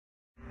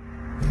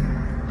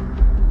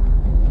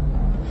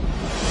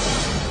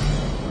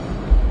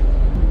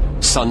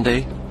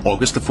Sunday,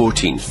 August the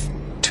 14th,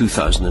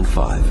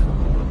 2005.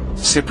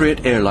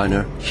 Cypriot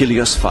airliner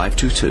Helios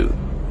 522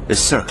 is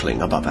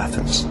circling above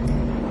Athens.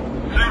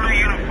 Zulu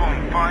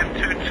uniform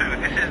 522,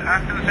 this is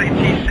Athens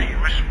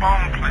ATC,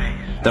 respond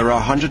please. There are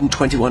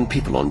 121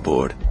 people on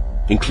board,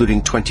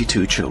 including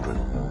 22 children.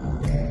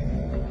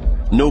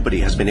 Nobody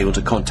has been able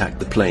to contact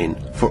the plane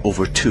for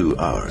over 2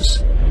 hours.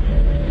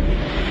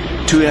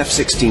 2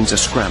 F-16s are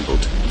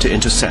scrambled to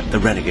intercept the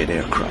renegade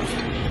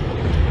aircraft.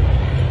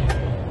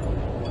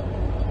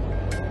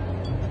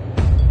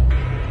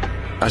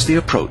 As they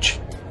approach,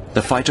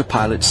 the fighter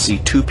pilots see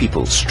 2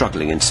 people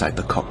struggling inside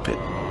the cockpit.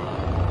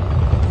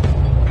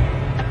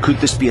 Could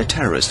this be a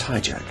terrorist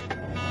hijack?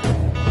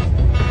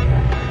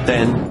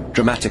 Then,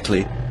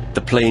 dramatically,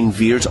 the plane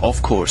veers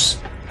off course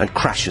and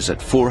crashes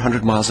at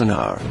 400 miles an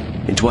hour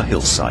into a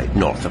hillside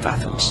north of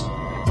Athens.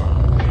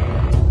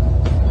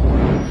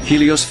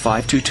 Helios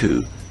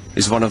 522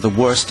 is one of the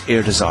worst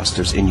air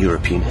disasters in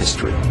European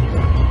history.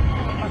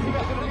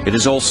 It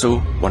is also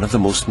one of the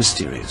most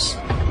mysterious.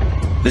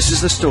 This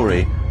is the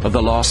story of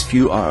the last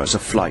few hours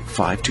of Flight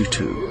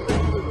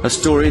 522, a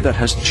story that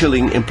has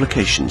chilling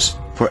implications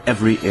for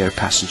every air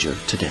passenger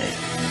today.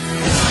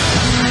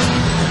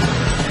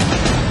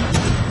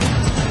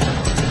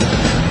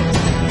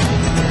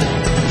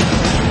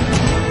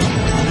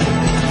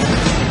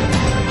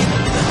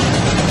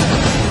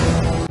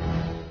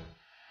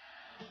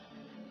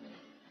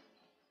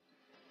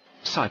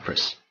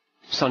 Cyprus,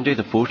 Sunday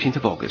the 14th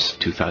of August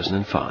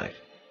 2005.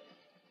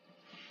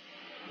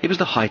 It was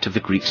the height of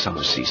the Greek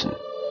summer season,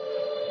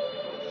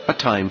 a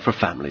time for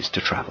families to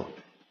travel.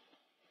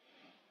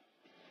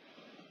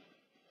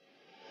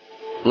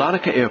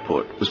 Larnaca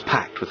airport was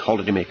packed with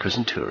holidaymakers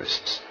and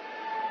tourists.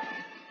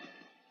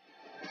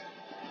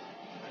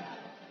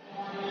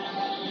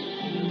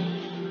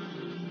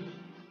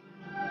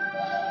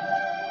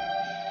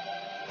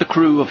 The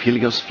crew of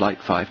Helios Flight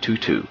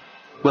 522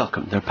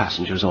 welcomed their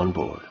passengers on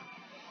board.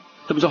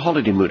 There was a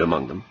holiday mood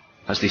among them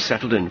as they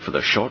settled in for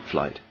their short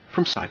flight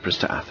from Cyprus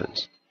to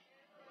Athens.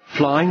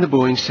 Flying the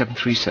Boeing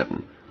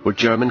 737 were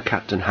German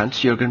Captain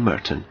Hans-Jürgen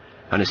Merten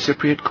and his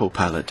Cypriot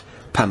co-pilot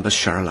Pambas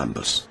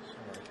Charalambos.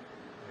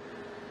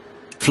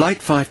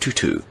 Flight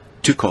 522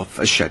 took off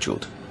as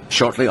scheduled,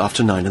 shortly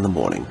after 9 in the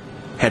morning,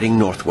 heading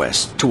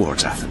northwest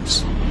towards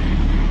Athens.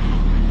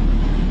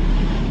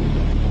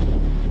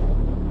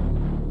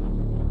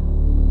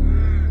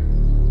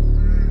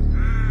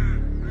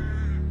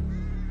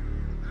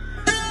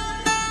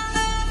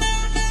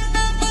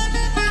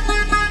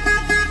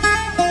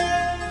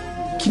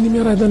 Εκείνη η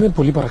μέρα ήταν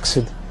πολύ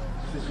παραξένη.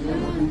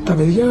 Τα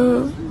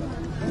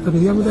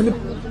παιδιά μου ήταν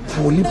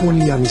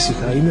πολύ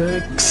ανήσυχα,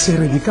 είναι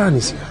εξαιρετικά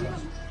ανήσυχα.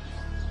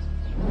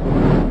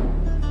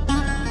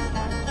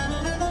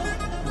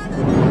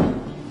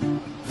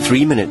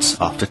 3 minutes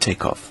after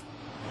takeoff.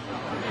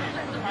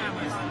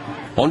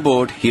 On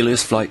board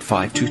Helios Flight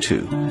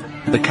 522,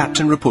 the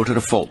captain reported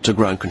a fault to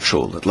ground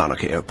control at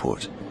Larnaca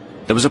Airport.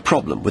 There was a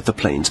problem with the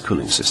plane's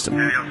cooling system.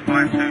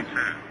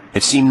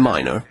 It seemed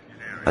minor,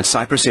 and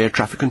Cyprus Air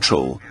Traffic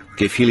Control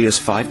gave Helios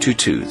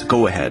 522 the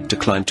go-ahead to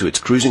climb to its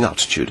cruising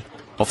altitude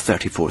of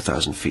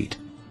 34,000 feet.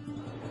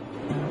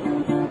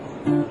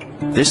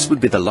 This would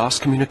be the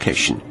last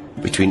communication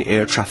between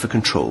Air Traffic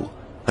Control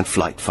and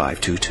Flight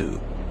 522.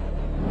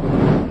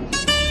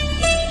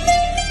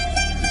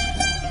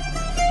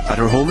 At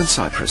her home in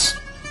Cyprus,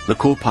 the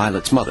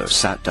co-pilot's mother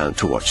sat down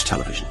to watch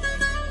television.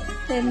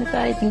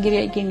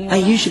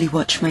 I usually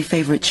watch my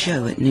favourite show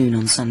at noon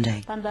on Sunday.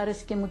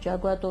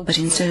 But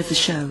instead of the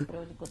show,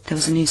 there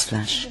was a news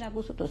flash.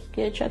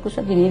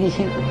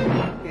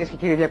 Κυρίες και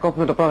κύριοι,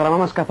 διακόπτουμε το πρόγραμμά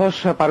μας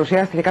καθώς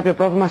παρουσιάστηκε κάποιο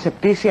πρόβλημα σε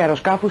πτήση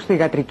αεροσκάφου στη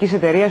ιατρικής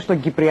εταιρείας των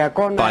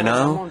Κυπριακών. By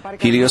now,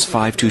 Helios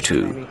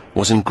 522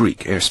 was in Greek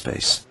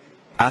airspace.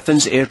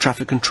 Athens air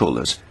traffic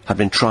controllers had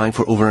been trying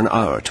for over an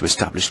hour to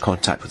establish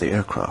contact with the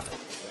aircraft,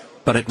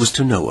 but it was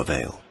to no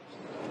avail.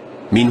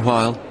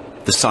 Meanwhile,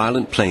 the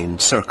silent plane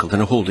circled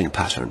in a holding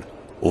pattern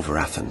over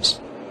Athens.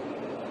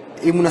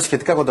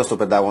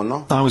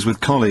 I was with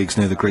colleagues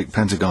near the Greek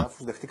Pentagon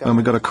when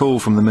we got a call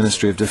from the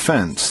Ministry of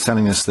Defence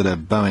telling us that a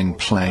Boeing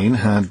plane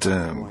had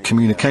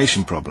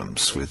communication problems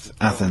with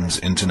Athens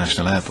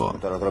International Airport.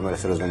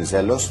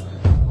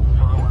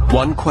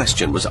 One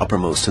question was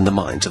uppermost in the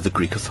minds of the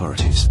Greek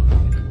authorities.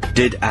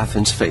 Did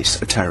Athens face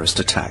a terrorist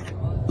attack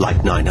like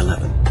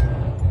 9/11?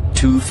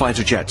 2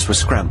 fighter jets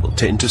were scrambled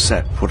to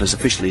intercept what is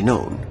officially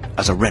known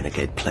as a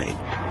renegade plane.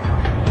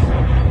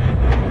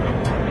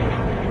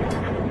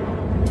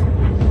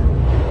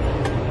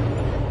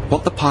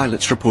 What the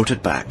pilots reported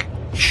back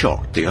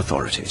shocked the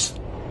authorities.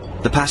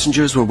 The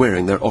passengers were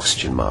wearing their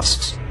oxygen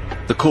masks.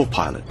 The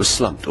co-pilot was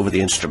slumped over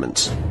the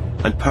instruments,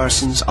 and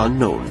persons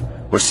unknown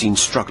were seen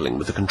struggling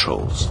with the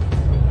controls.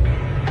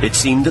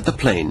 It seemed that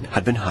the plane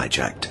had been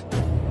hijacked.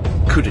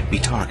 Could it be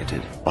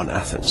targeted on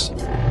Athens?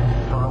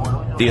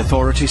 The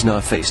authorities now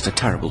faced a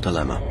terrible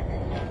dilemma.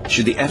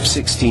 Should the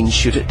F-16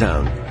 shoot it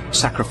down,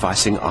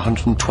 sacrificing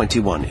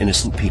 121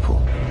 innocent people?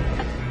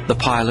 The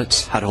pilots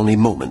had only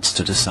moments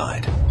to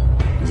decide.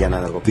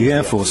 The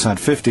Air Force had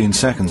 15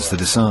 seconds to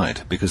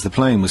decide because the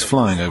plane was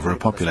flying over a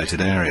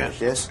populated area.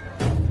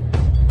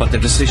 But the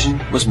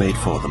decision was made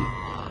for them.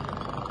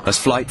 As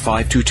Flight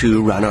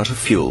 522 ran out of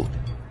fuel,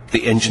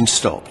 the engine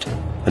stopped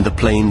and the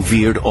plane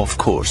veered off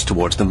course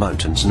towards the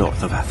mountains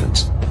north of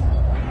Athens.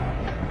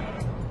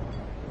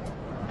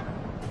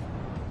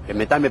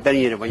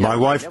 My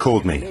wife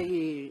called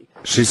me.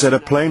 She said a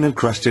plane had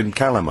crashed in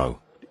Kalamo.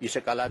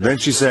 Then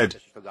she said,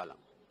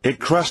 it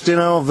crashed in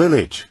our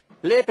village.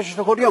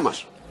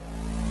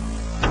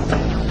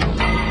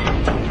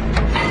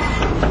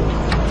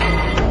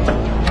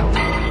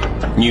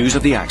 News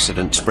of the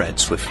accident spread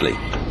swiftly,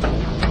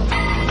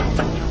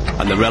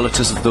 and the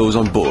relatives of those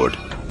on board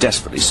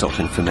desperately sought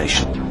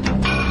information.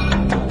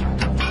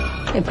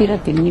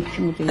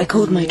 I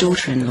called my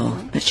daughter-in-law,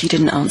 but she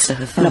didn't answer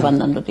her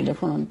phone.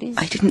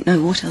 I didn't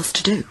know what else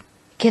to do.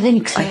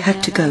 I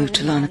had to go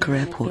to Larnaca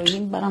Airport.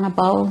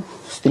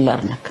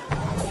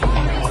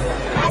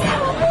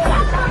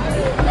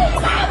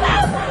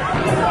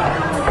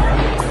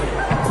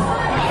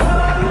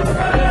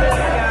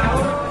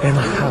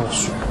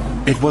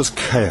 It was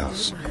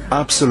chaos,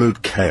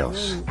 absolute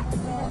chaos.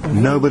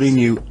 Nobody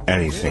knew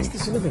anything.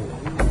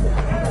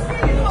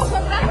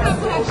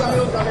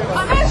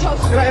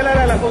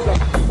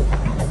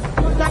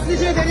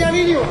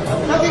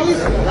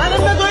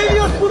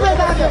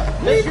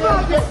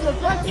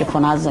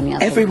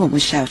 Everyone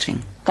was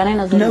shouting.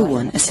 No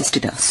one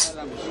assisted us.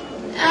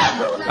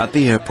 At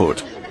the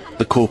airport,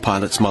 the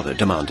co-pilot's mother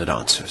demanded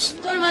answers.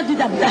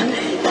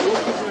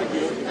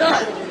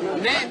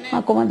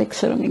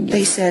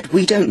 They said,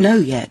 we don't know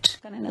yet.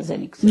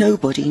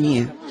 Nobody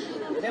knew.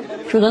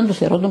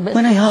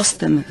 When I asked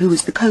them who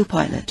was the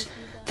co-pilot,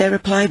 their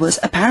reply was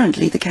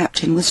apparently the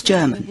captain was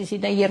German. I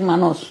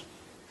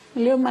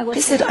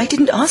said, I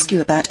didn't ask you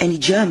about any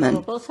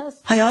German.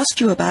 I asked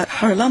you about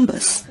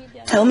Haralambos.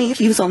 Tell me if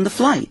he was on the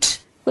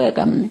flight.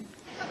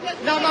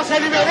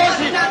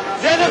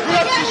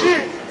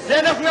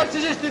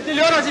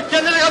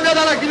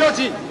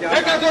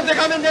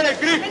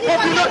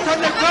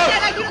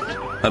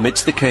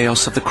 Amidst the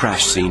chaos of the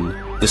crash scene,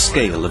 the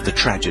scale of the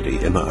tragedy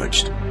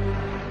emerged.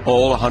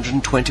 All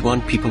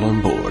 121 people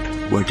on board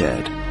were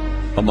dead.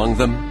 Among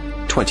them,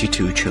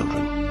 22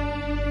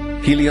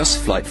 children. Helios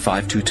Flight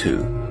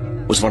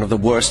 522 was one of the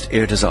worst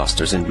air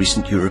disasters in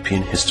recent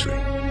European history.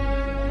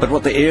 But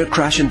what the air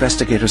crash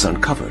investigators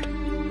uncovered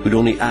would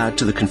only add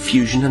to the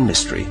confusion and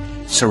mystery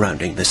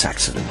surrounding this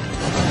accident.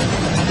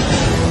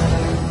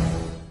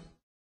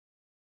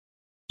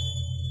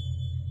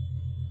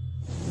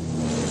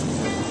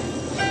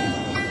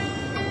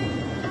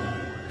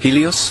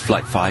 Helios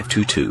Flight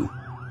 522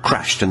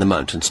 crashed in the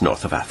mountains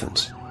north of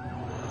Athens.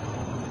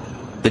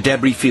 The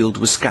debris field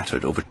was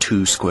scattered over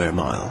 2 square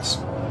miles.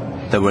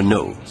 There were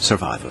no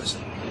survivors.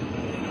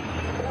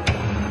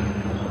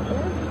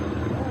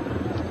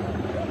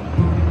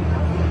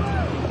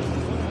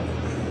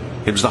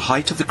 It was the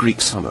height of the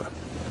Greek summer.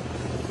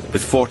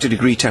 With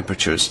 40-degree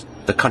temperatures,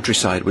 the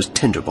countryside was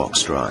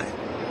tinderbox dry.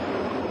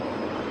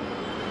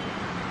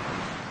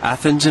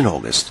 Athens in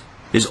August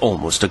is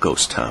almost a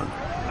ghost town.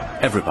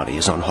 Everybody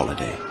is on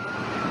holiday.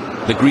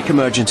 The Greek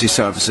emergency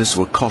services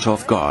were caught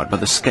off guard by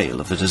the scale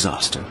of the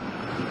disaster.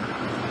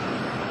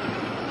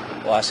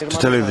 To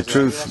tell you the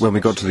truth, when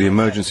we got to the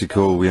emergency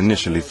call, we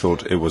initially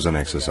thought it was an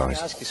exercise.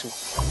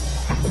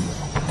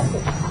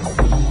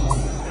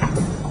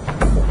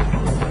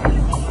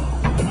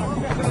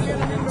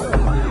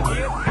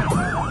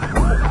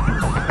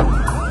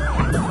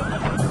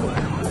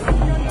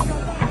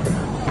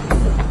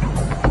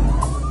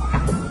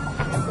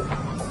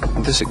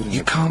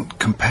 You can't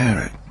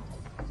compare it.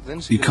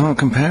 You can't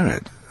compare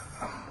it.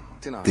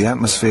 The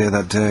atmosphere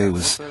that day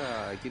was...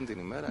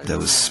 There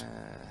was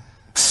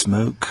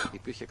smoke,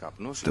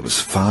 there was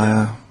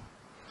fire,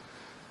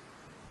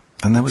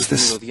 and there was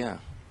this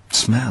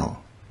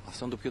smell.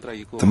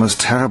 The most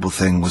terrible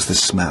thing was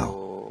this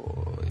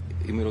smell.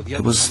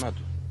 It was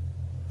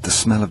the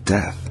smell of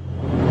death.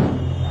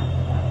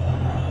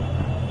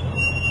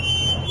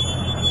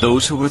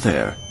 Those who were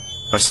there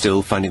are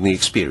still finding the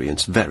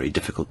experience very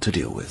difficult to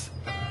deal with.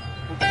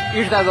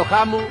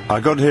 I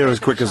got here as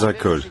quick as I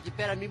could,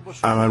 and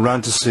I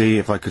ran to see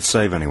if I could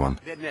save anyone.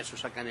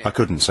 I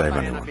couldn't save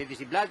anyone.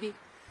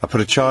 I put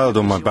a child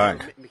on my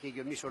back.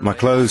 My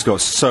clothes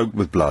got soaked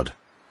with blood.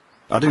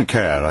 I didn't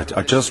care.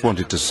 I just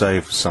wanted to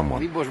save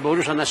someone.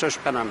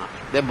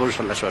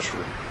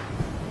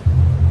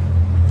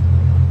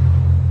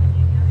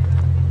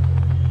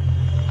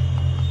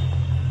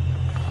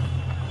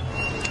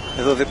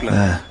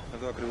 There.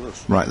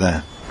 Right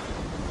there.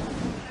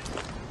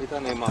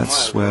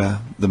 That's where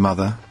the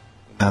mother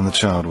and the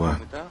child were.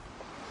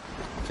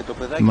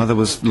 The mother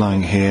was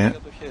lying here,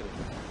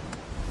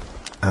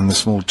 and the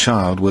small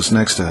child was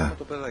next to her,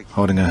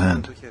 holding her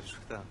hand.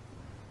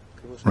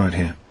 Right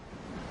here.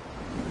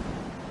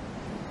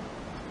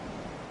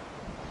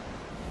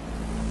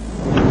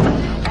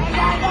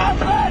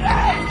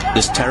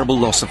 This terrible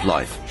loss of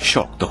life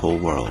shocked the whole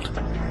world.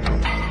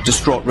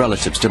 Distraught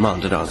relatives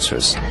demanded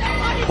answers.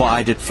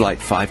 Why did Flight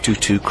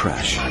 522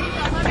 crash?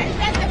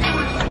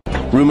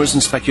 Rumours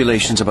and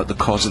speculations about the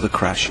cause of the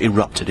crash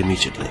erupted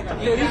immediately.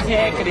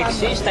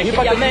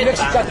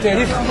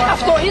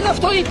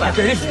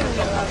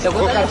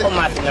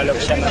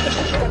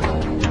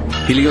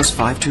 Helios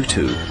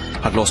 522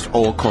 had lost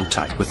all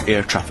contact with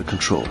air traffic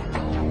control,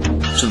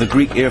 so the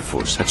Greek Air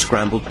Force had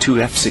scrambled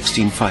 2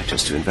 F-16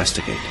 fighters to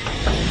investigate.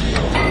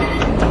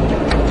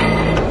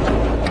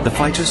 The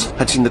fighters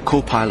had seen the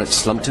co-pilot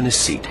slumped in his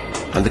seat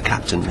and the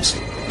captain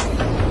missing.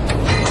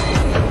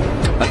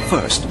 At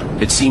first,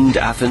 it seemed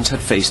Athens had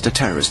faced a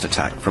terrorist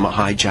attack from a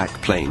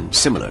hijacked plane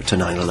similar to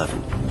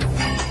 9/11.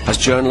 As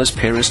journalist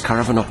Peris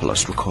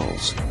Karavanopoulos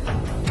recalls,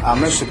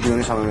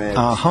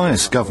 our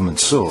highest government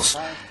source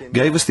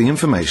gave us the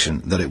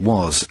information that it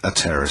was a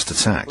terrorist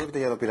attack,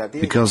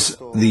 because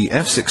the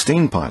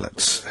F-16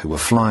 pilots who were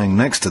flying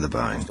next to the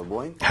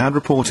Boeing had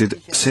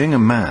reported seeing a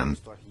man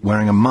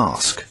wearing a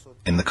mask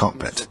in the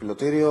cockpit.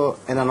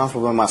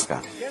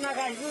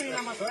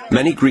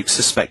 Many Greeks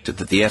suspected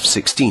that the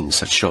F-16s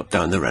had shot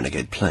down the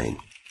renegade plane.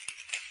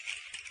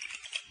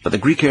 But the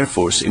Greek Air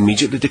Force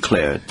immediately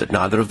declared that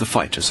neither of the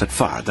fighters had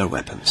fired their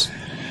weapons.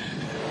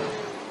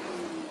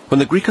 When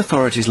the Greek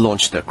authorities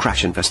launched their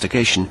crash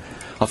investigation,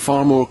 a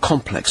far more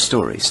complex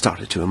story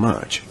started to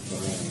emerge.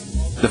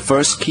 The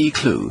first key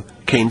clue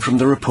came from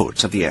the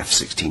reports of the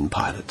F-16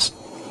 pilots.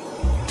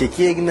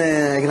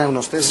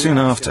 Soon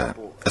after,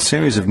 a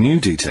series of new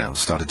details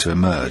started to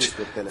emerge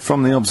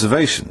from the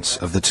observations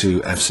of the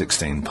 2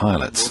 F-16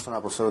 pilots.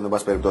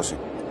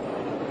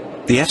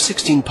 The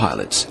F-16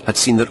 pilots had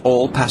seen that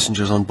all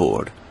passengers on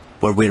board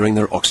were wearing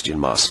their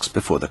oxygen masks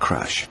before the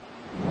crash.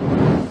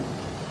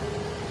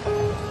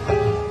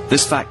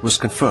 This fact was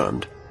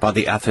confirmed by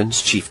the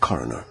Athens chief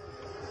coroner.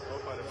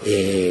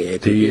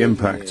 The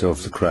impact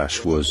of the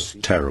crash was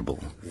terrible,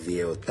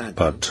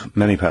 but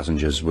many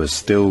passengers were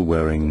still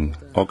wearing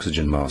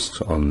oxygen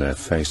masks on their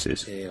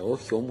faces.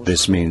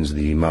 This means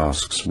the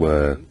masks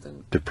were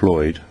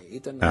deployed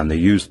and they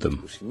used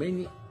them,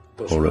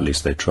 or at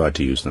least they tried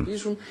to use them.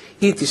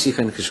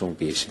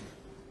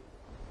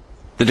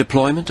 The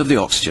deployment of the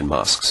oxygen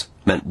masks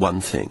meant one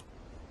thing.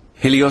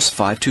 Helios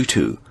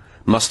 522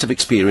 must have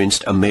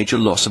experienced a major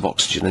loss of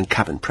oxygen and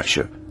cabin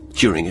pressure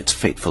during its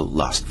fateful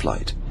last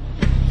flight.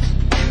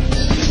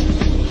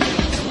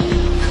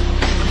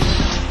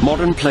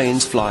 Modern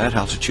planes fly at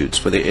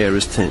altitudes where the air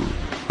is thin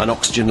and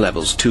oxygen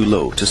levels too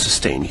low to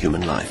sustain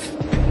human life.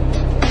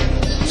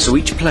 So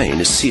each plane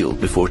is sealed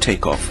before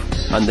takeoff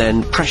and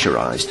then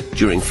pressurized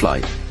during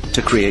flight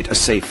to create a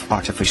safe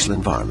artificial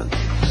environment.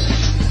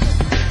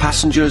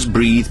 Passengers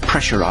breathe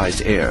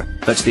pressurized air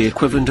that's the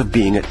equivalent of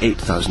being at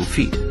 8,000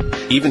 feet,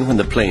 even when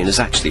the plane is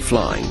actually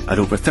flying at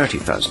over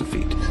 30,000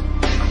 feet.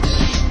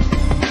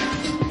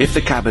 If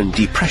the cabin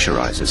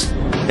depressurizes,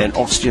 then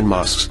oxygen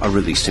masks are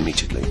released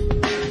immediately.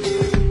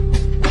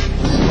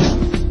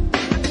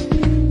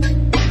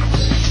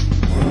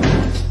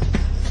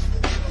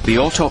 The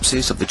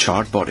autopsies of the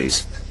charred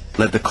bodies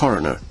led the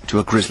coroner to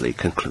a grisly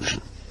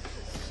conclusion.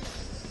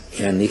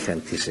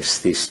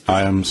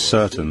 I am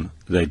certain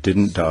they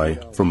didn't die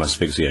from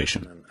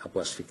asphyxiation,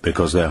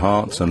 because their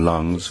hearts and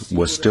lungs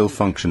were still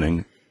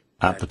functioning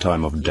at the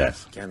time of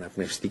death.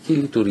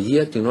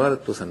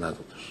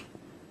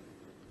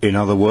 In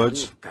other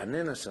words,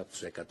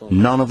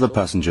 none of the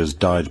passengers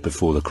died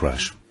before the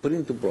crash.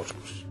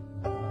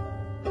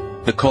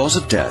 The cause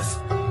of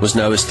death was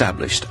now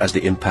established as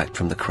the impact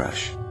from the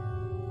crash.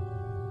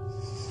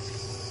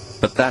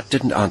 But that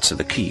didn't answer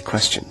the key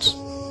questions.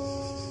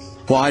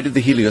 Why did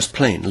the Helios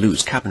plane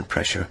lose cabin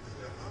pressure?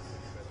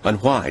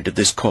 And why did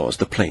this cause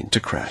the plane to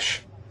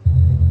crash?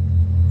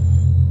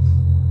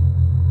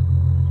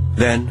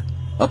 Then,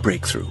 a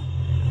breakthrough.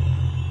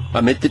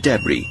 Amid the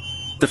debris,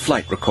 the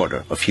flight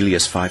recorder of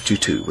Helios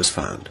 522 was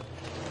found.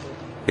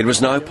 It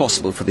was now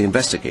possible for the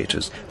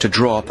investigators to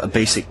draw up a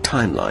basic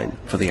timeline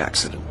for the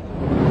accident.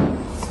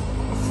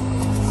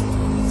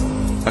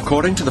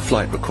 According to the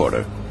flight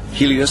recorder,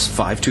 Helios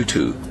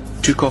 522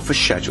 took off as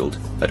scheduled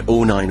at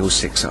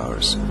 0906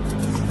 hours.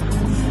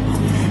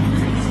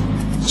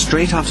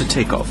 Straight after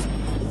takeoff,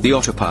 the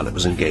autopilot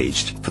was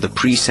engaged for the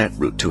preset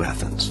route to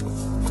Athens.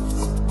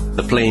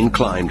 The plane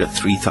climbed at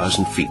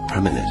 3,000 feet per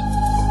minute.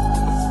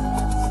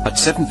 At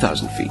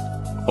 7,000 feet,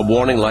 a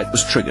warning light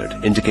was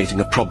triggered indicating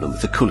a problem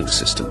with the cooling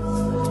system.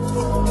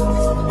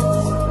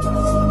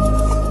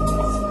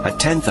 At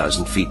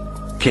 10,000 feet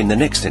came the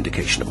next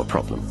indication of a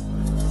problem.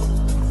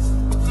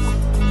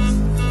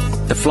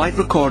 The flight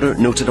recorder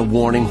noted a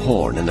warning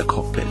horn in the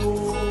cockpit.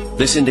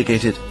 This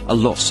indicated a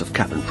loss of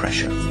cabin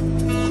pressure.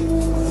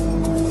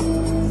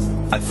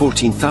 At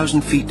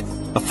 14,000 feet,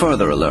 a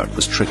further alert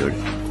was triggered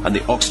and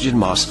the oxygen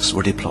masks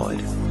were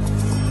deployed.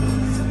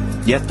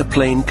 Yet the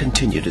plane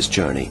continued its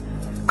journey,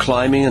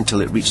 climbing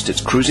until it reached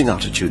its cruising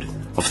altitude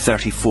of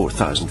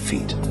 34,000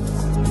 feet.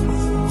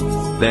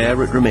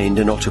 There it remained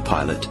in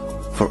autopilot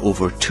for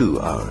over 2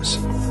 hours.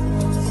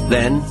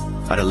 Then,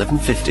 at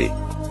 11:50,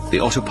 the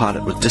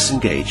autopilot was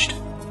disengaged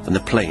and the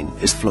plane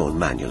is flown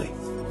manually.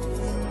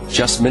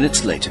 Just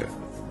minutes later,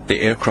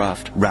 the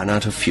aircraft ran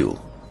out of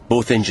fuel.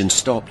 Both engines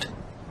stopped,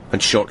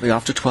 and shortly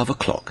after 12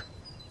 o'clock,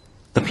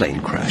 the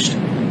plane crashed.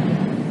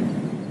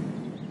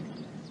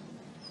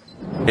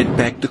 It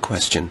begged the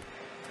question,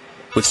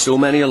 with so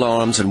many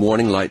alarms and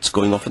warning lights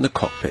going off in the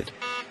cockpit,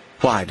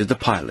 why did the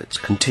pilots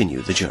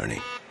continue the journey?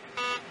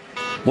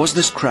 Was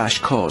this crash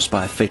caused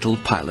by a fatal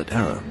pilot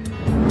error?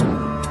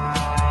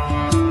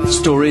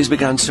 Stories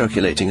began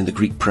circulating in the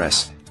Greek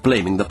press,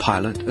 blaming the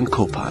pilot and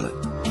co-pilot.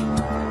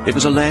 It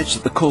was alleged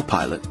that the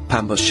co-pilot,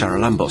 Pambos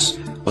Charalambos,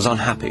 was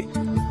unhappy,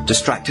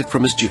 distracted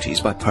from his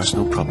duties by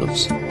personal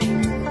problems.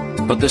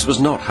 But this was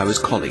not how his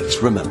colleagues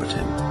remembered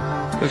him.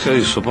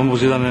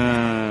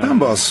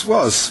 Pambos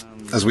was,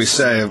 as we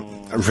say,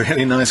 a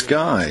really nice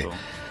guy.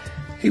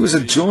 He was a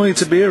joy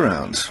to be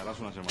around,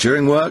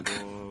 during work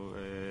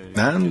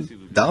and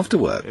after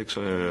work.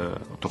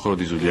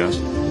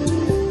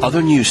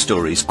 Other news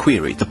stories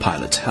queried the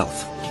pilot's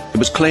health. It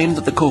was claimed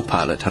that the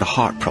co-pilot had a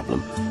heart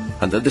problem,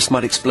 and that this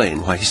might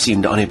explain why he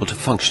seemed unable to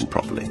function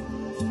properly.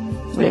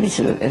 They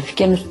said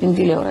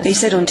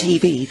on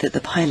TV that the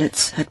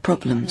pilots had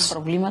problems.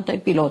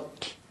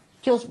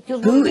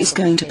 Who is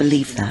going to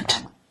believe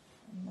that?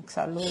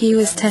 He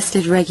was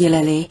tested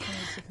regularly.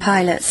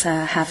 Pilots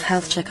have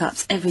health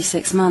checkups every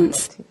 6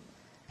 months.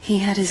 He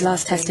had his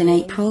last test in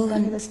April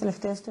and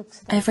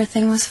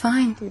everything was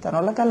fine. Who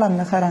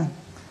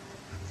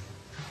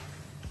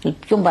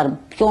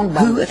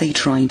are they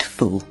trying to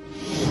fool?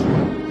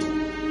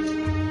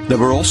 There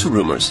were also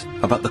rumours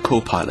about the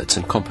co-pilot's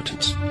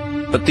incompetence,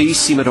 but these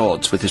seem at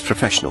odds with his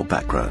professional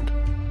background.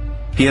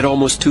 He had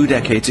almost 2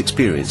 decades'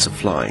 experience of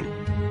flying.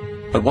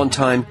 At one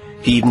time,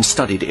 he even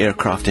studied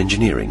aircraft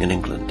engineering in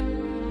England.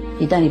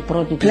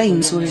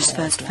 Planes were his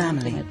first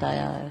family,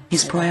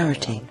 his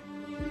priority.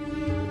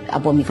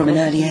 From an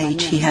early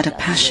age, he had a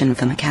passion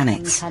for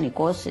mechanics.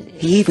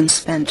 He even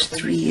spent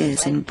 3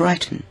 years in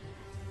Brighton,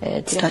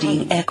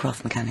 studying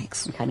aircraft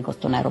mechanics.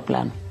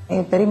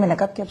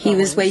 He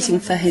was waiting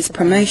for his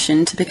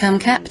promotion to become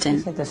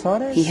captain.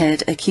 He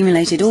had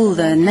accumulated all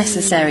the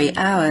necessary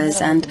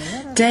hours and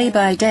day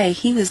by day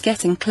he was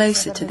getting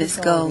closer to this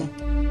goal.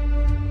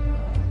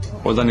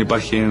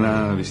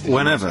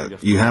 Whenever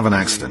you have an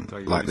accident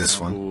like this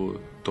one,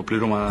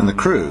 and the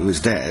crew is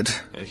dead,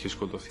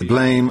 the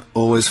blame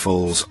always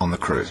falls on the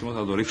crew.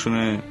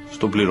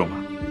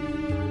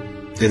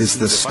 It is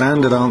the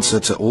standard answer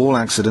to all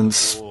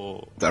accidents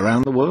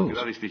around the world.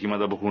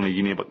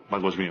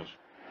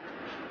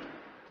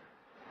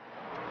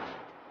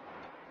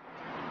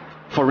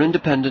 For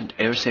independent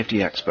air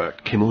safety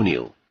expert Kim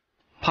O'Neill,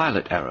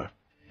 pilot error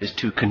is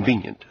too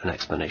convenient an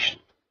explanation.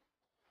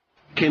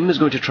 Kim is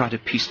going to try to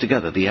piece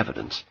together the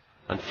evidence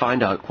and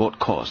find out what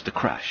caused the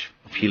crash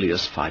of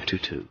Helios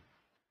 522.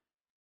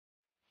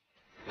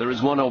 There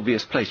is one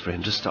obvious place for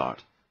him to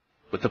start,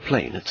 with the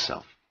plane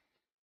itself.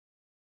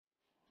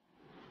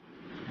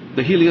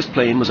 The Helios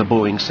plane was a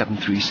Boeing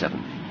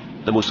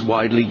 737, the most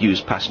widely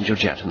used passenger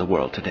jet in the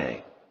world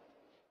today.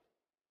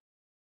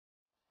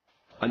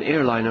 An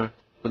airliner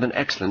with an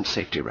excellent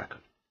safety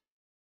record.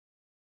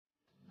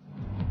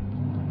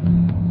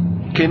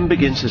 Kim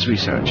begins his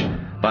research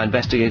by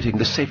investigating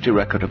the safety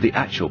record of the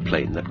actual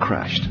plane that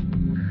crashed.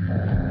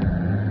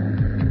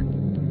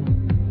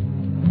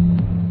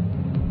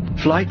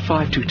 Flight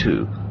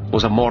 522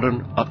 was a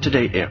modern,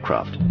 up-to-date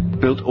aircraft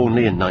built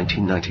only in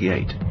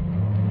 1998.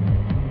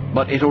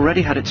 But it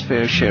already had its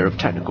fair share of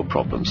technical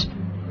problems,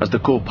 as the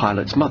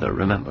co-pilot's mother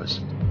remembers.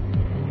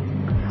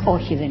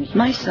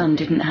 My son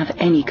didn't have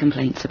any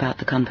complaints about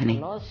the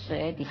company.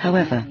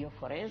 However,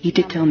 he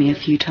did tell me a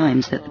few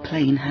times that the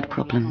plane had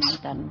problems.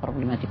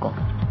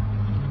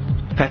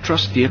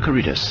 Petros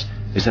Theocharidis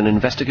is an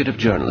investigative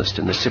journalist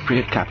in the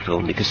Cypriot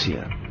capital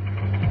Nicosia.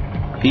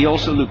 He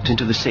also looked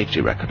into the safety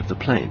record of the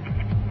plane,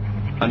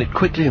 and it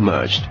quickly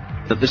emerged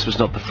that this was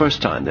not the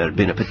first time there had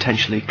been a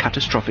potentially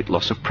catastrophic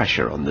loss of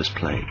pressure on this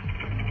plane.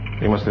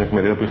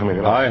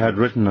 I had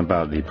written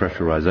about the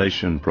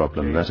pressurization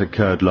problem that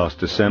occurred last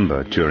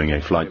December during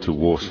a flight to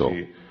Warsaw.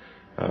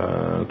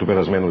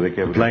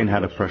 The plane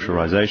had a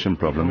pressurization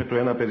problem.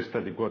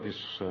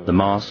 The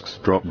masks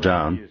dropped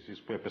down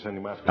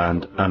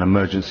and an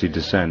emergency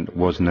descent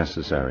was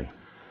necessary.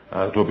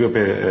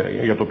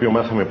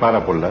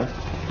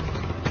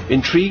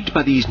 Intrigued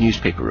by these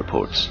newspaper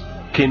reports,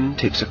 Kim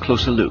takes a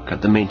closer look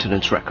at the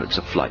maintenance records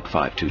of Flight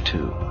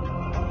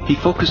 522. He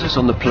focuses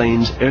on the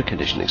plane's air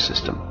conditioning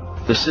system,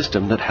 the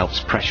system that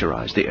helps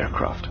pressurize the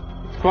aircraft.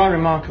 Quite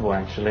remarkable,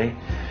 actually.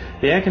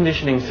 The air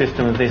conditioning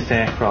system of this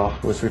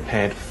aircraft was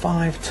repaired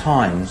 5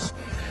 times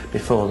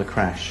before the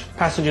crash.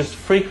 Passengers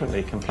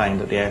frequently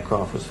complained that the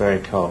aircraft was very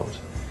cold.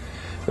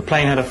 The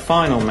plane had a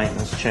final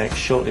maintenance check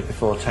shortly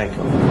before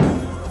takeoff.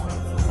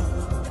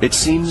 It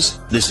seems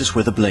this is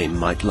where the blame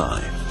might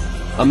lie.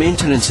 A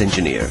maintenance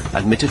engineer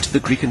admitted to the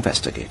Greek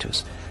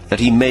investigators that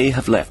he may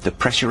have left the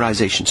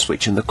pressurization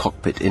switch in the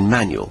cockpit in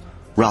manual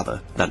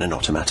rather than in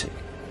automatic.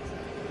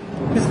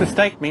 This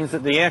mistake means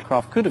that the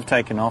aircraft could have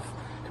taken off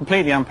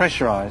completely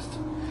unpressurized.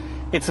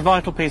 It's a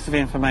vital piece of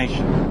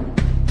information.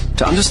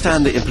 To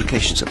understand the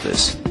implications of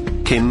this,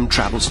 Kim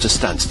travels to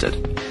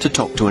Stansted to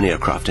talk to an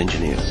aircraft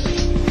engineer.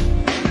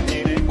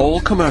 All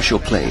commercial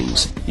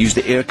planes use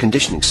the air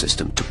conditioning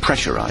system to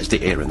pressurize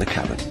the air in the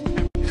cabin.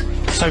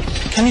 So,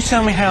 can you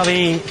tell me how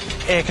the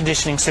air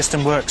conditioning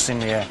system works in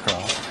the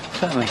aircraft?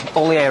 Certainly.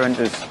 All the air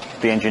enters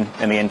the engine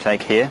in the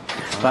intake here.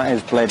 That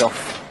is bled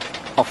off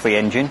the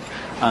engine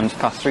and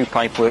passed through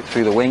pipework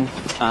through the wing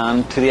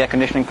and to the air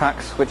conditioning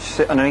packs which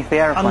sit underneath the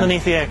airplane.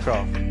 Underneath the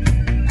aircraft?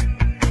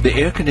 The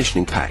air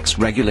conditioning packs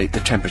regulate the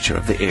temperature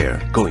of the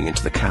air going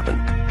into the cabin.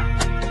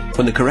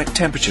 When the correct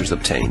temperature is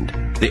obtained,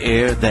 the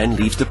air then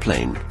leaves the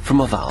plane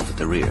from a valve at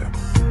the rear.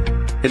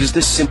 It is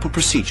this simple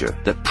procedure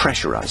that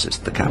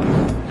pressurizes the cabin.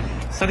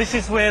 So this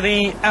is where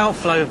the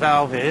outflow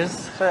valve is?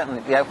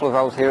 Certainly. The outflow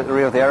valve is here at the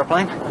rear of the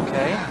aeroplane.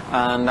 Okay.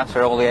 And that's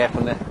where all the air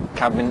from the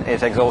cabin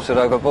is exhausted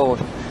overboard.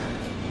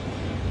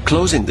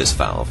 Closing this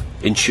valve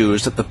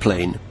ensures that the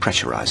plane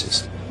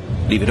pressurizes.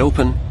 Leave it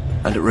open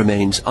and it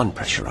remains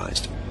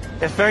unpressurized.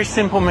 It's a very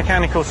simple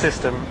mechanical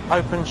system.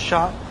 Open,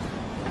 shut.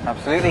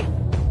 Absolutely.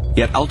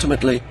 Yet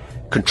ultimately,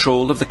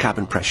 control of the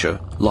cabin pressure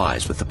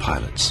lies with the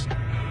pilots.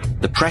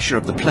 The pressure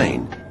of the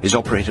plane is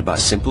operated by a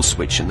simple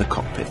switch in the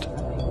cockpit.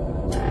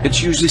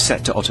 It's usually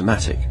set to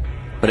automatic,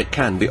 but it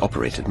can be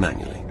operated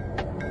manually.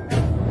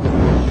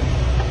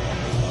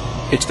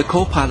 It's the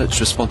co-pilot's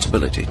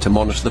responsibility to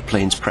monitor the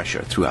plane's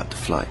pressure throughout the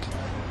flight.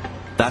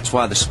 That's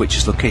why the switch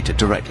is located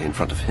directly in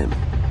front of him.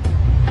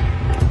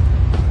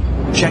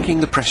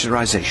 Checking the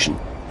pressurization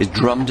is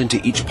drummed into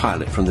each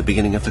pilot from the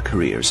beginning of their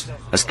careers,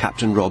 as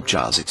Captain Rob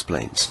Giles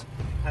explains.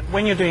 And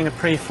when you're doing a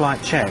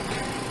pre-flight check,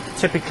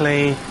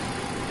 typically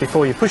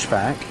before you push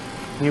back,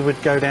 you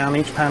would go down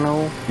each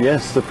panel?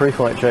 Yes, the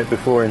pre-flight check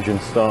before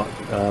engines start.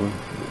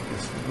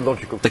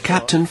 Logical. The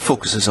captain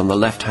focuses on the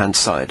left-hand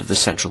side of the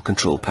central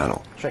control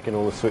panel, checking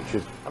all the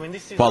switches,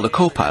 while the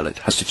co-pilot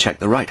has to check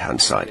the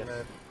right-hand side,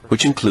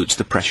 which includes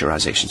the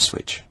pressurization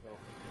switch.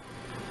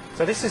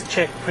 So this is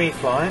checked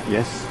pre-flight?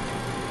 Yes.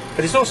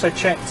 But it's also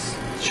checked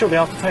shortly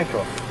after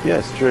takeoff?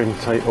 Yes, during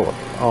or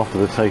after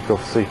the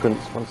takeoff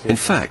sequence. In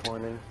fact,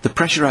 the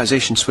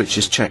pressurization switch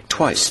is checked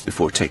twice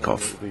before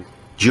takeoff,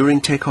 during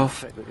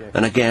takeoff,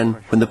 and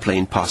again when the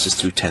plane passes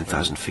through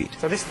 10,000 feet.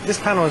 So this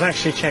panel is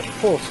actually checked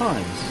 4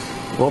 times?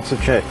 Lots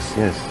of checks,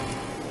 yes.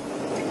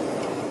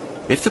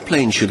 If the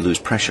plane should lose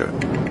pressure,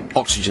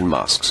 oxygen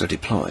masks are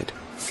deployed.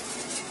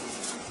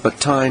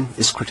 But time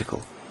is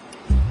critical.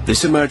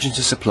 This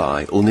emergency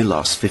supply only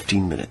lasts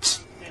 15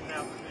 minutes,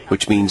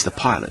 which means the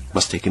pilot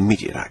must take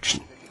immediate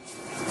action.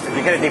 If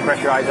you get a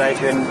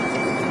depressurization,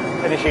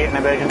 initiate an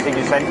emergency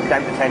descent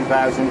down to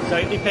 10,000. So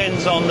it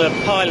depends on the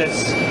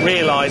pilots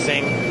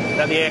realising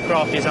that the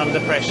aircraft is under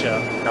pressure?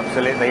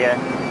 Absolutely, yeah.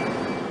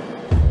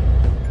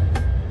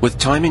 With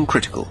timing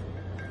critical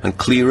and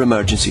clear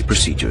emergency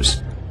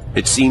procedures,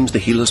 it seems the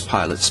Helios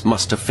pilots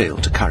must have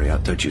failed to carry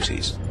out their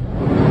duties.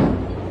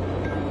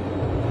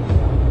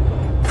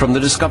 From the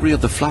discovery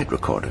of the flight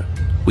recorder,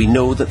 we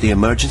know that the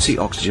emergency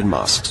oxygen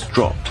masks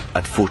dropped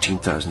at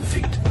 14,000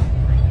 feet.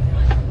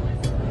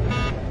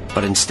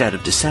 But instead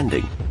of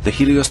descending, the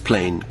Helios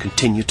plane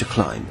continued to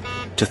climb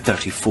to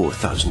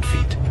 34,000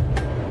 feet.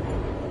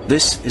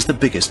 This is the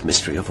biggest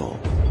mystery of all.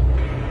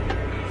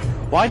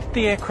 Why did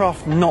the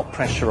aircraft not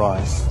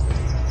pressurize?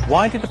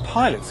 Why did the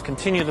pilots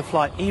continue the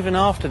flight even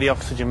after the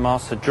oxygen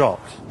masks had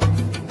dropped?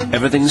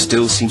 Everything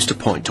still seems to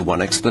point to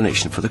one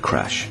explanation for the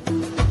crash: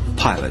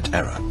 pilot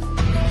error.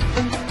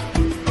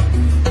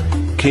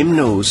 Kim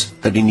knows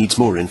that he needs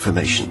more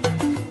information.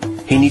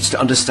 He needs to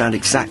understand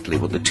exactly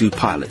what the two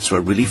pilots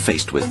were really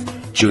faced with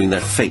during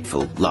their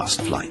fateful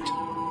last flight.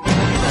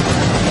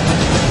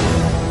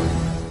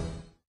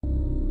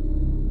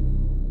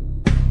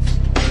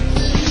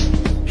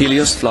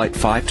 Helios Flight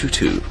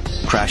 522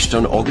 crashed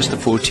on August the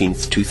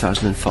 14th,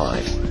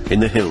 2005 in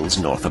the hills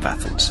north of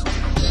Athens.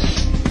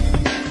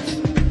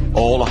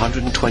 All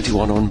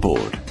 121 on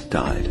board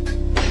died.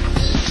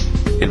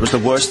 It was the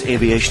worst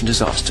aviation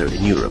disaster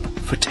in Europe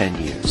for 10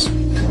 years.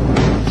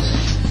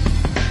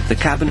 The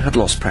cabin had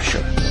lost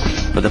pressure,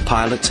 but the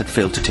pilots had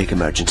failed to take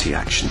emergency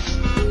action.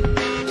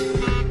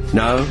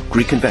 Now,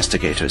 Greek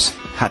investigators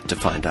had to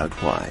find out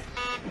why.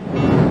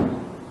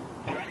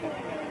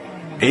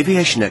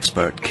 Aviation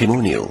expert Kim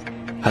O'Neill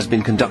has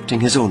been conducting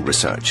his own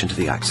research into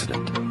the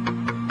accident.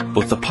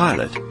 Both the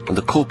pilot and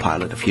the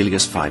co-pilot of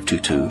Helios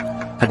 522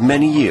 had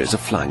many years of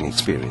flying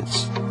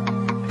experience.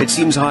 It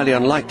seems highly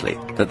unlikely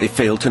that they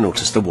failed to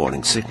notice the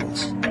warning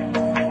signals.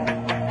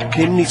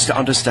 Kim needs to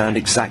understand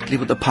exactly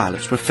what the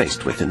pilots were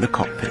faced with in the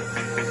cockpit.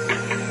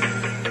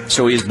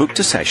 So he has booked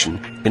a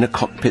session in a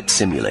cockpit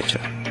simulator.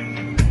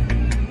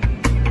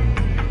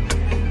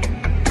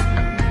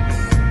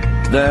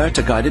 There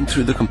to guide him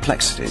through the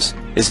complexities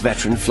is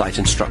veteran flight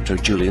instructor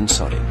Julian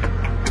Soddy.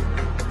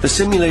 The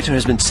simulator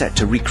has been set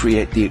to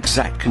recreate the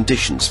exact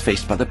conditions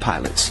faced by the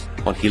pilots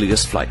on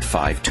Helios Flight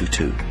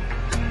 522.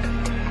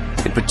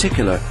 In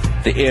particular,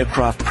 the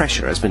aircraft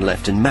pressure has been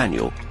left in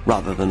manual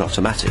rather than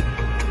automatic,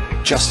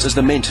 just as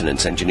the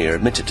maintenance engineer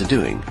admitted to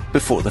doing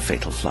before the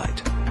fatal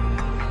flight.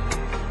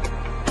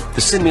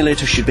 The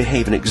simulator should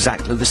behave in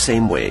exactly the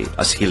same way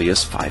as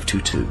Helios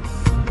 522.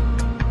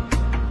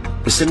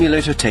 The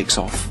simulator takes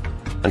off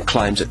and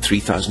climbs at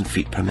 3,000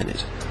 feet per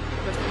minute.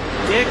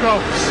 The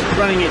aircraft's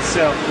running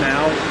itself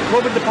now.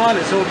 What would the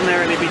pilots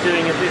ordinarily be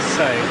doing at this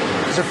stage?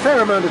 There's a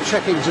fair amount of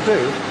checking to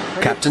do.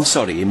 Captain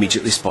Soddy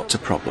immediately spots a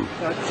problem.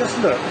 Just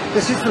look,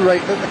 this is the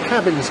rate that the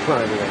cabin's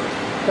climbing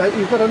at. Now,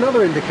 you've got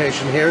another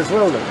indication here as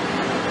well, look.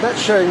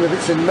 That's showing that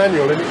it's in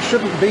manual and it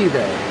shouldn't be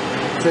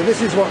there. So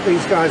this is what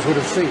these guys would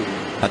have seen.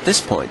 At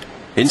this point,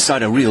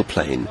 inside a real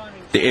plane,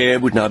 the air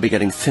would now be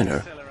getting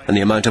thinner and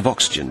the amount of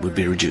oxygen would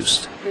be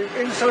reduced.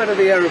 The inside of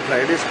the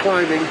aeroplane is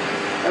climbing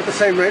at the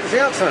same rate as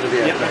the outside of the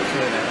airplane.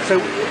 Yep. So,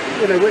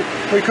 you know,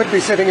 we could be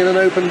sitting in an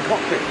open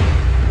cockpit.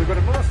 We've got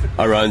a master...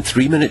 Around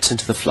 3 minutes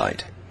into the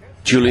flight,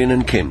 Julian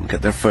and Kim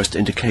get their first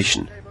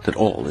indication that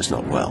all is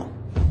not well.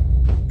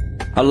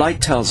 A light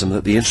tells them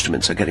that the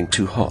instruments are getting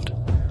too hot.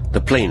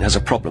 The plane has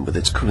a problem with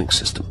its cooling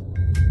system.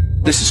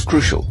 This is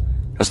crucial,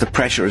 as the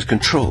pressure is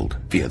controlled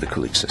via the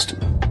cooling system.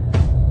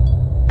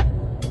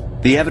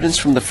 The evidence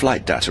from the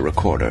flight data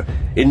recorder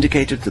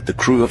indicated that the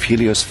crew of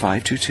Helios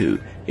 522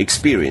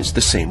 experienced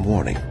the same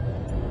warning.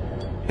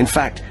 In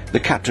fact, the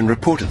captain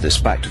reported this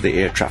back to the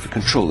air traffic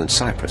control in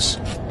Cyprus.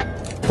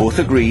 Both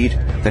agreed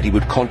that he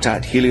would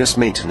contact Helios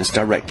maintenance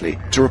directly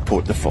to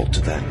report the fault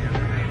to them.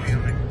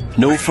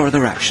 No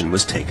further action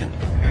was taken.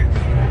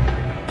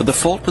 But the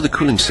fault with the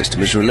cooling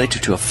system is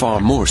related to a far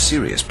more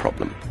serious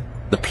problem.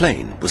 The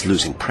plane was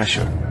losing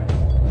pressure.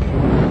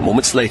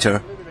 Moments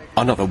later,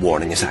 another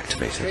warning is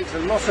activated. It's a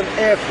loss of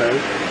airflow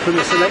from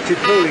the selected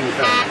cooling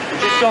fan.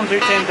 We've just gone through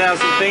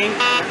 10,000 feet.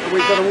 And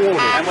we've got a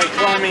warning. And we're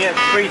climbing at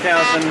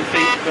 3,000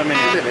 feet per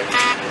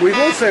minute. We've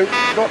also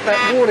got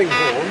that warning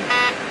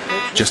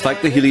horn. Just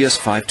like the Helios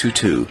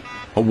 522,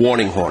 a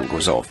warning horn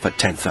goes off at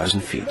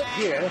 10,000 feet.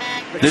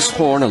 This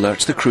horn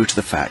alerts the crew to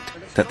the fact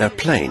that their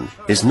plane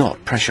is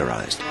not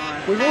pressurized.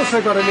 We've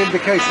also got an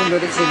indication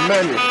that it's in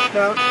manual.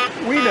 Now,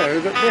 we know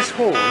that this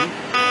horn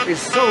is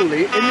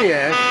solely in the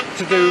air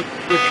to do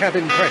with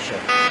cabin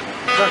pressure.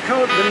 So I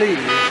can't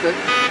believe that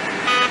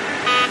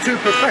two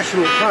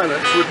professional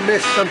pilots would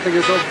miss something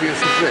as obvious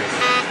as this.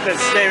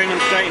 That's staring them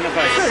straight in the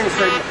face. Staring them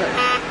straight in the face.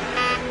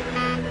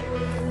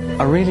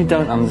 I really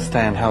don't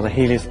understand how the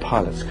Helios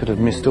pilots could have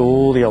missed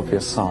all the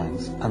obvious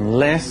signs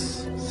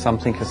unless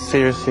something has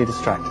seriously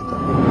distracted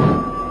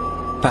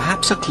them.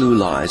 Perhaps a clue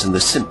lies in the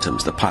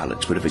symptoms the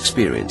pilots would have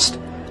experienced,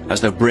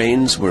 as their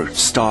brains were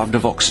starved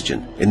of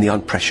oxygen in the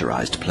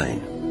unpressurized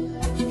plane.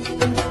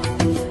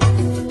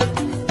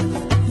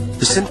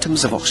 The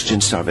symptoms of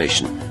oxygen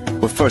starvation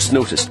were first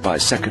noticed by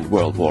Second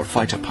World War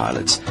fighter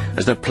pilots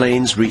as their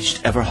planes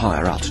reached ever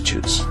higher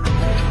altitudes.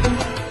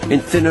 In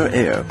thinner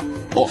air,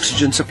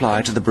 oxygen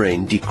supply to the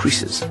brain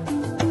decreases.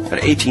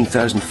 At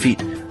 18,000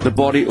 feet, the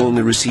body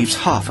only receives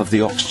half of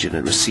the oxygen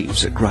it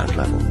receives at ground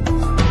level.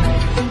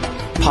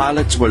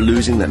 Pilots were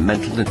losing their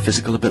mental and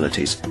physical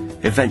abilities,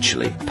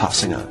 eventually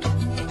passing out.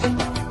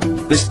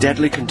 This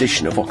deadly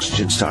condition of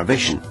oxygen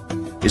starvation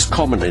is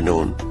commonly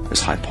known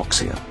as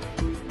hypoxia.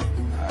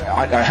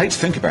 I hate to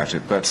think about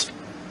it, but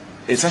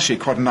it's actually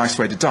quite a nice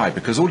way to die,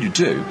 because all you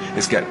do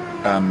is get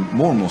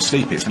more and more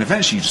sleepy, and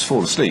eventually you just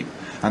fall asleep.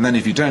 And then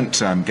if you don't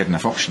get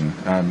enough oxygen,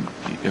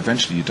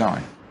 eventually you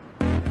die.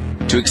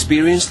 To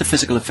experience the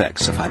physical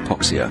effects of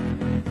hypoxia,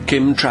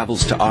 Kim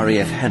travels to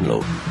RAF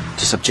Henlo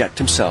to subject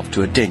himself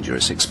to a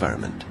dangerous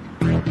experiment.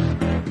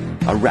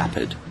 A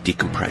rapid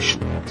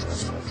decompression.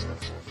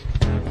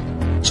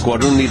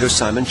 Squadron leader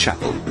Simon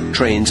Chappell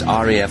trains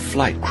RAF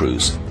flight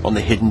crews on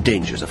the hidden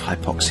dangers of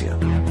hypoxia.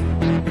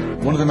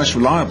 One of the most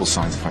reliable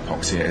signs of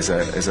hypoxia is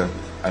a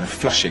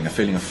flushing, a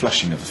feeling of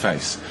flushing of the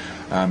face.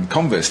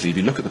 Conversely, if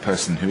you look at the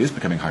person who is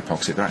becoming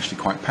hypoxic, they're actually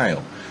quite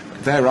pale.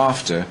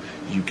 Thereafter,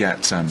 you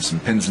get some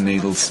pins and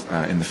needles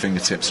in the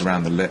fingertips,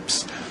 around the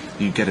lips.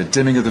 You get a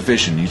dimming of the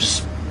vision.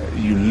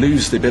 You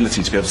lose the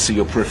ability to be able to see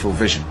your peripheral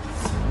vision.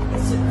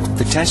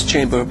 The test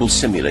chamber will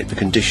simulate the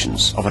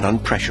conditions of an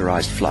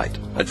unpressurized flight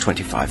at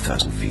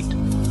 25,000 feet.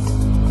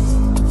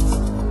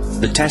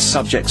 The test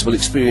subjects will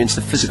experience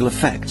the physical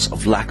effects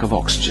of lack of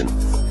oxygen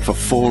for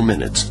 4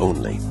 minutes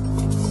only.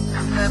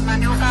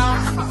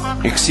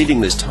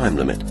 Exceeding this time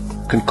limit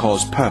can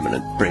cause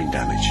permanent brain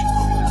damage.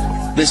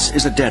 This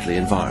is a deadly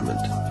environment,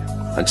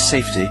 and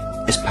safety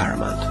is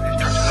paramount.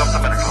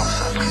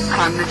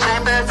 Climb the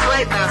chamber to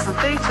 8,000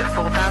 feet at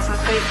 4,000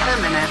 feet per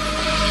minute.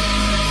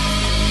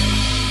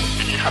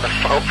 If you had a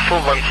full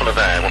lung full of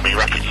air when we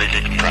rapidly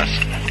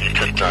decompressed,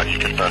 you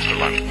could burst a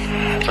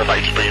lung. So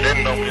like to breathe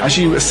in normally. As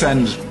you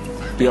ascend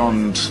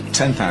beyond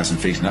 10,000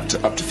 feet and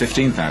up to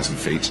 15,000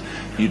 feet,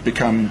 you'd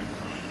become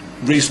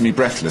reasonably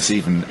breathless,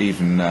 even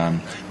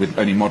with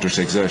only moderate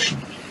exertion.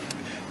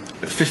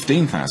 At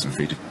 15,000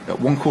 feet,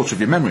 1/4 of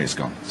your memory is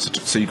gone.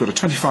 So you've got a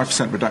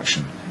 25%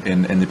 reduction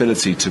in the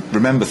ability to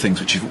remember things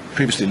which you've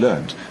previously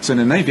learned. So in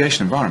an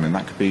aviation environment,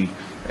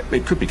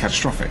 it could be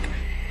catastrophic.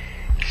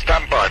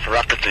 Stand by for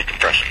rapid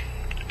decompression.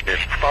 In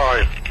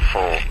 5,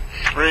 4,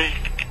 3,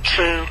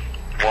 2,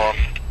 1,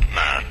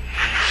 now.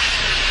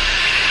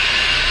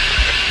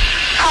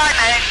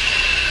 Timing.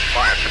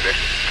 Right,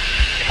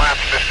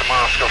 lift the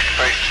mask off the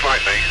face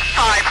slightly.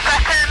 5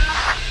 seconds.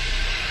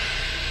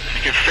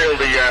 You can feel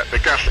the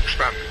gas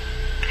expand.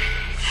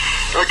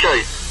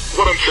 Okay,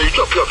 1 and 2,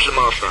 drop your oxygen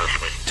mask now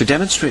for me. To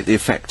demonstrate the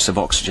effects of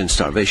oxygen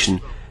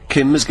starvation,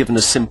 Kim is given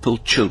a simple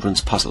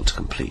children's puzzle to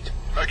complete.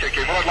 Okay,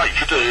 Kim, what I'd like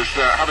you to do is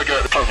have a go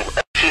at the puzzle.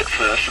 Empty it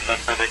first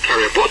and then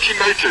carry on. What do you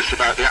notice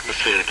about the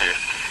atmosphere in here?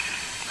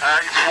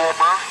 It's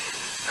warmer.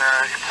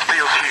 It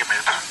feels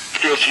humid.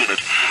 It feels humid.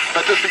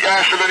 But does the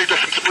air feel any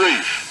different to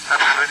breathe?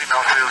 Absolutely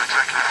not. It feels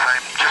exactly the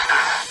same. Just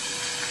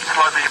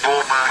slightly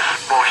warmer,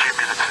 more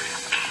humidity.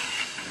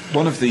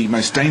 One of the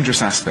most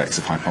dangerous aspects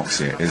of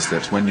hypoxia is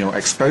that when you're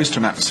exposed to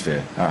an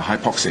atmosphere, a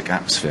hypoxic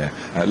atmosphere,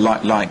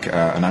 like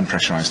an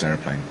unpressurized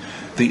aeroplane,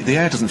 the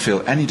air doesn't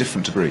feel any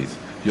different to breathe.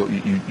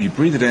 You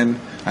breathe it in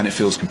and it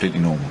feels completely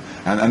normal.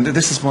 And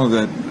this is one of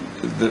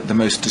the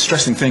most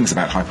distressing things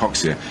about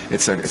hypoxia.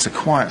 It's a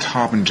quiet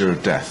harbinger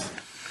of death.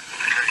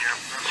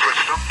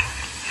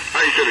 How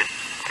are you feeling?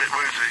 A bit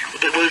woozy. A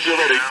bit woozy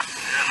already?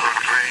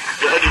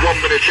 Yeah, You're only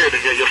 1 minute in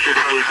and yet you're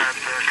feeling woozy. I've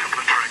had a couple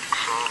of drinks,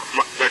 so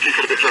Like you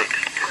feel a bit drunk?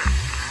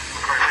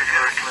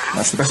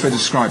 That's the best way to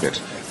describe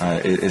it.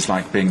 It's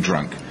like being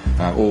drunk,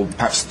 or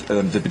perhaps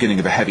the beginning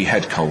of a heavy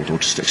head cold, or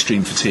just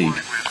extreme fatigue.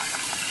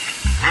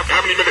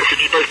 How many minutes have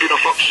you both been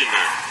off oxygen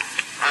now?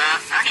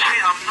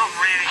 Actually, I'm not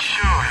really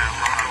sure how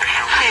long.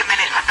 2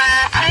 minutes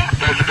 30.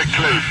 There's a big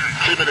clue.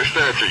 2 minutes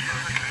 30.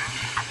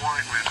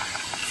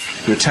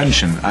 Your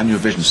attention and your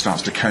vision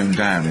starts to cone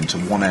down into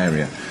one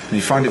area, and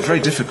you find it very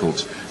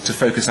difficult to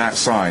focus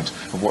outside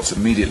of what's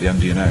immediately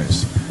under your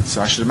nose.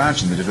 So I should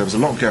imagine that if there was a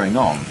lot going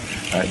on,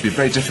 it'd be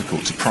very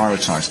difficult to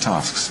prioritise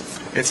tasks.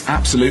 It's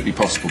absolutely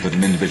possible that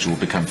an individual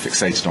will become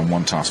fixated on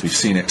one task. We've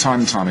seen it time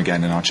and time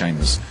again in our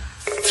chambers.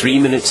 3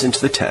 minutes into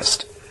the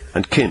test,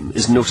 and Kim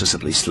is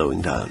noticeably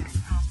slowing down.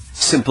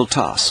 Simple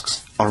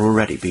tasks are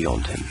already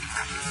beyond him.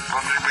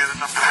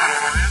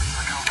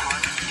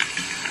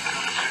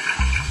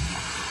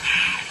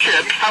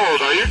 Kim, how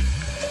old are you?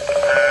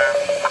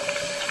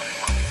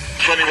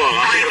 21.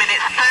 3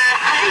 minutes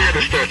 30. 3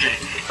 minutes 30.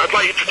 I'd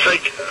like you to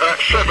take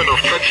 7 off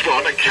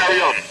 21 and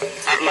carry on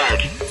out loud.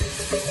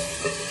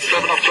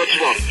 7 off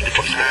 21. Can you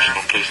put some action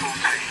on, please?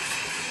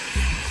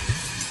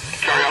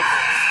 Carry on.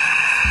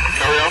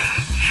 Carry on.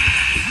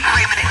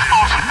 3 minutes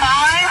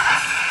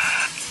 45.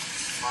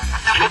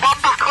 Number 1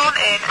 back on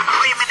in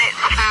 3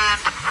 minutes and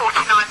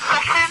 49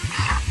 seconds.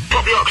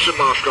 Put the oxygen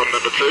mask on,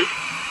 number 2.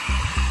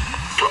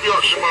 Put the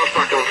oxygen mask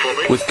back on for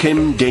me. With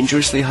Kim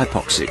dangerously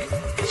hypoxic,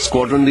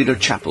 Squadron Leader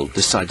Chappell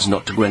decides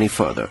not to go any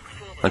further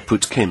and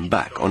puts Kim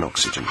back on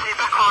oxygen.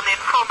 Back on in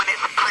 4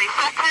 minutes and 3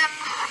 seconds.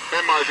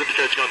 MI is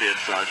indicating on the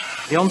inside.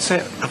 The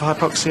onset of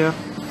hypoxia,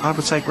 I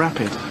would say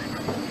rapid,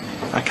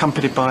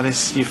 accompanied by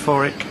this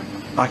euphoric,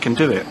 I can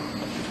do it,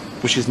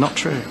 which is not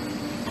true.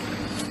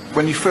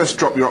 When you first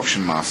drop your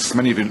oxygen masks,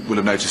 many of you will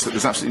have noticed that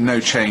there's absolutely no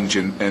change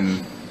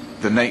in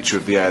the nature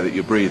of the air that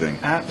you're breathing.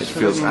 Absolutely, it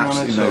feels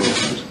absolutely no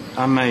different.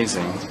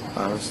 Amazing. It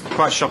was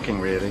quite shocking,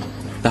 really.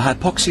 The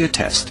hypoxia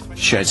test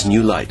sheds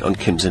new light on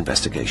Kim's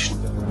investigation.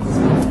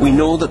 We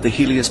know that the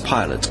Helios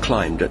pilots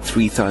climbed at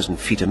 3,000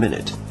 feet a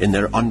minute in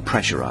their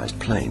unpressurized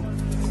plane.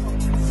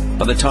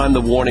 By the time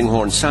the warning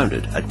horn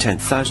sounded at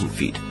 10,000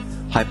 feet,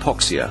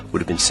 hypoxia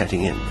would have been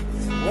setting in.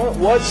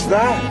 What's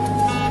that?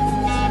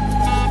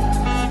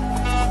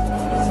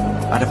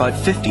 At about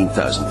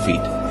 15,000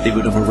 feet, they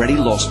would have already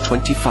lost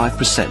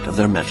 25% of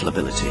their mental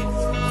ability.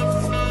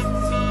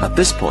 At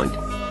this point,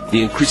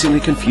 the increasingly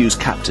confused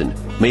captain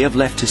may have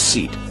left his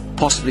seat,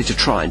 possibly to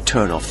try and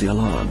turn off the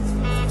alarm.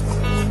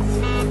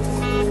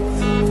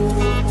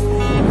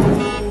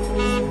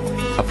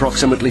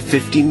 Approximately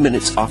 15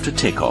 minutes after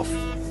takeoff,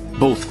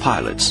 both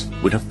pilots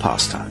would have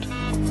passed out.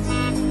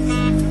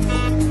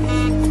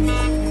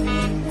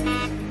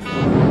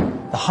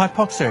 The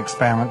hypoxia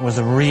experiment was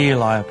a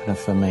real eye-opener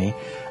for me.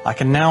 I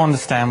can now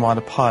understand why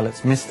the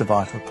pilots missed the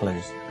vital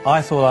clues.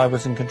 I thought I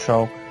was in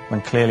control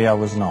when clearly I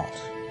was not.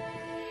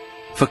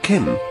 For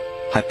Kim,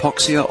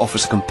 hypoxia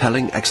offers a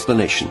compelling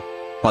explanation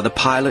why the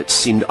pilots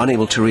seemed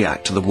unable to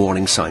react to the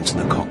warning signs in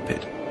the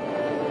cockpit.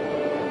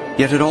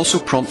 Yet it also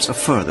prompts a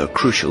further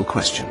crucial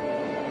question.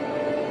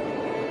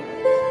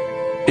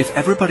 If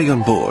everybody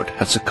on board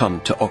had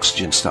succumbed to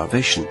oxygen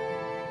starvation,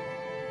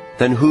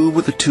 then who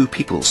were the 2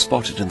 people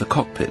spotted in the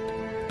cockpit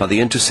by the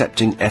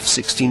intercepting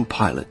F-16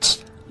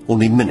 pilots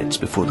only minutes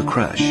before the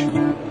crash?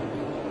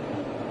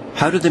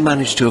 How did they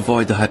manage to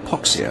avoid the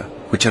hypoxia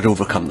which had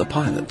overcome the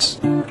pilots?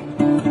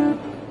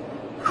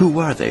 Who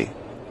were they,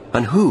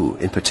 and who,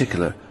 in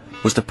particular,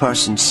 was the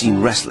person seen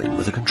wrestling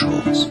with the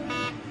controls?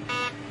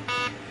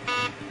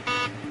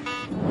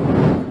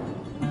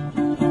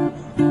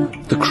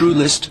 The crew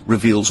list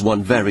reveals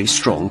one very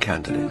strong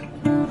candidate.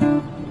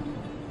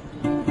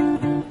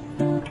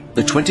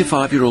 The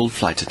 25-year-old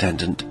flight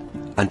attendant,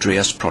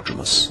 Andreas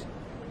Prodromus.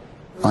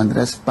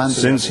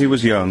 Since he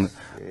was young,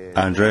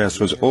 Andreas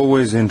was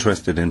always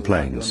interested in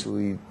planes.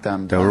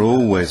 There were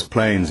always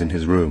planes in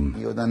his room.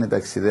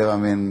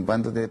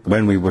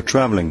 When we were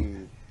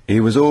traveling, He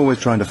was always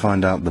trying to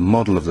find out the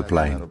model of the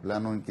plane,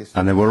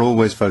 and there were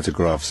always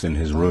photographs in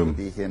his room.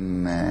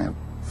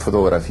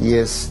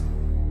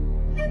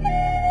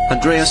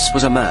 Andreas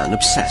was a man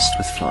obsessed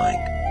with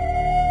flying.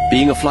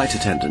 Being a flight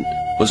attendant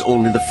was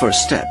only the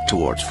first step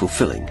towards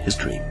fulfilling his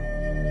dream.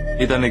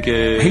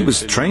 He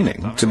was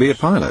training to be a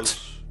pilot,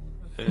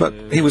 but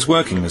he was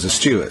working as a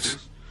steward.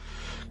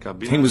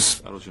 He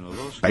was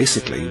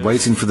basically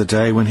waiting for the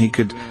day when he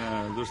could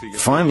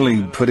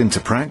finally put into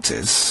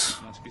practice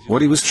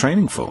what he was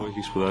training for.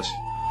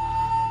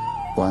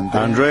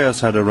 Andreas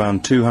had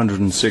around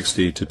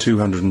 260 to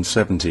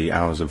 270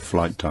 hours of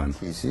flight time.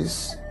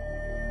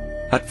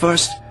 At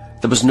first,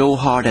 there was no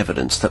hard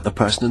evidence that the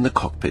person in the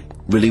cockpit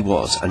really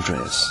was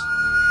Andreas.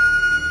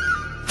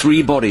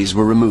 3 bodies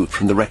were removed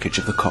from the wreckage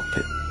of the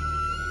cockpit.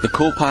 The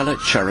co-pilot,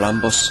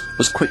 Charalambos,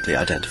 was quickly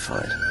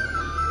identified.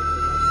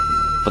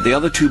 But the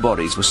other 2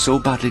 bodies were so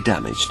badly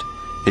damaged,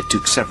 it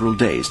took several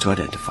days to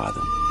identify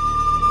them.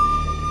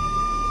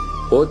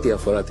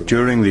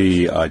 During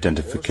the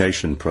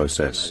identification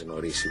process,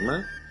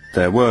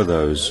 there were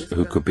those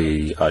who could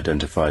be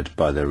identified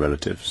by their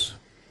relatives.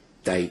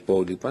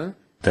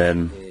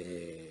 Then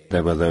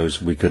there were those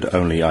we could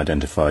only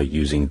identify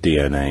using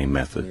DNA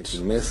methods.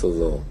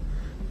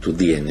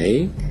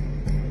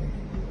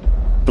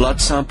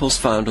 Blood samples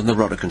found on the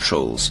rudder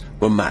controls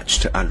were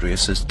matched to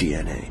Andreas's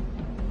DNA.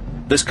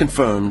 This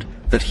confirmed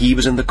that he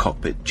was in the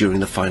cockpit during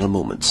the final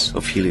moments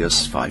of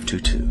Helios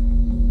 522.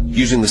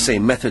 Using the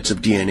same methods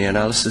of DNA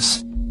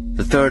analysis,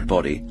 the 3rd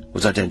body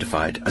was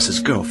identified as his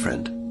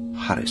girlfriend,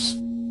 Haris.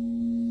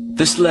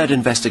 This led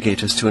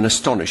investigators to an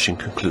astonishing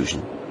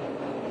conclusion.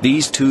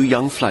 These 2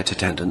 young flight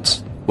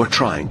attendants were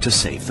trying to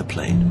save the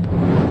plane.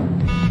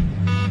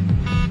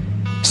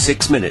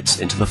 6 minutes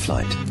into the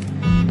flight,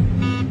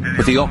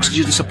 with the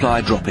oxygen supply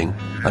dropping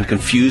and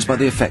confused by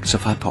the effects of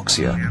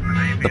hypoxia,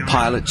 the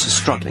pilots are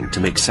struggling to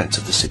make sense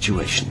of the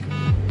situation.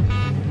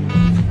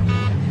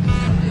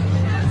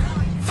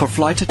 For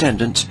flight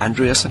attendants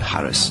Andreas and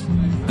Haris,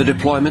 the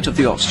deployment of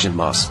the oxygen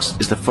masks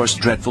is the first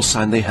dreadful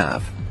sign they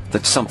have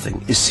that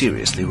something is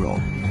seriously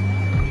wrong.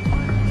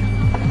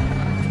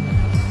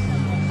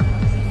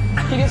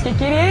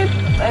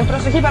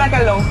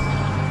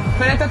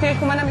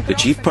 The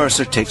chief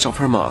purser takes off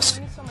her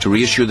mask to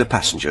reassure the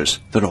passengers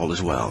that all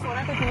is well.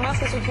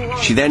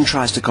 She then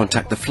tries to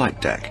contact the flight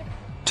deck,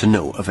 to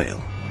no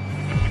avail.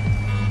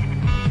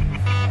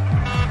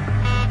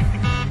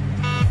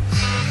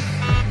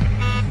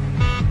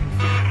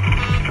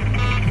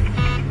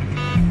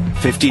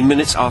 "15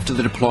 minutes after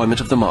the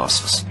deployment of the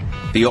masks,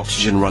 the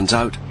oxygen runs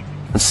out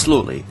and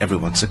slowly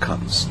everyone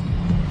succumbs.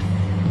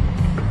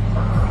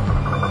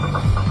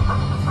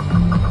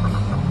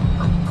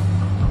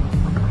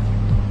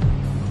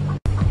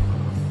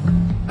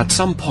 At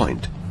some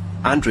point,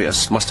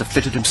 Andreas must have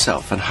fitted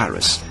himself and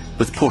Haris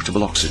with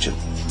portable oxygen.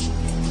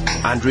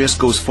 Andreas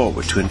goes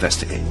forward to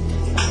investigate.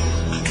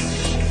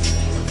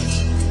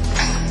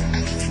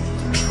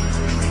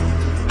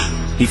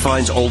 He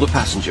finds all the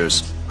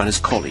passengers and his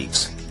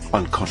colleagues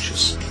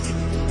unconscious.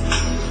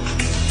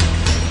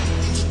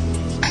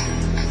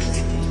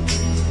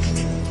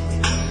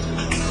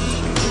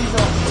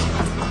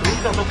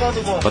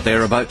 But they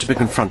are about to be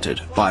confronted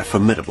by a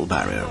formidable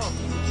barrier.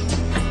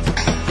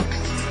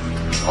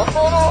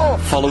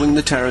 Following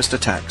the terrorist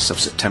attacks of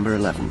September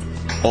 11,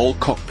 all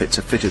cockpits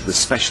are fitted with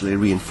specially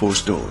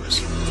reinforced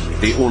doors.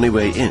 The only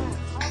way in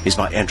is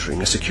by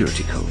entering a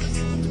security code.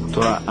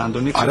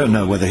 I don't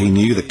know whether he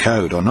knew the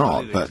code or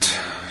not, but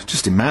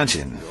just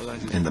imagine,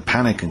 in the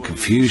panic and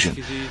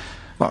confusion,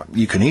 well,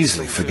 you can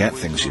easily forget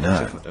things you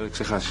know.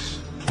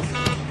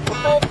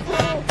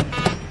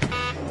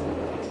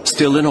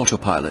 Still in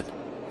autopilot,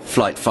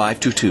 Flight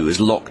 522 is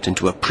locked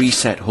into a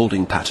preset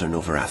holding pattern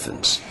over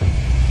Athens.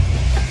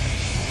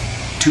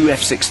 2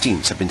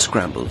 F-16s have been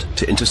scrambled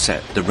to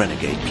intercept the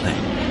renegade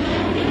plane.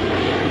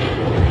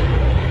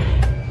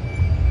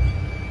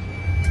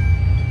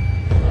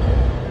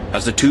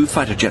 As the 2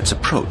 fighter jets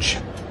approach,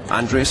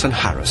 Andreas and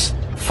Haris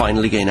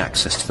finally gain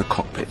access to the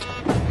cockpit.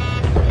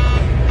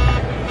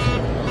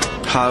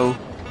 How,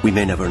 we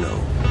may never know.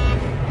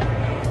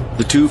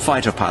 The 2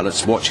 fighter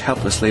pilots watch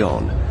helplessly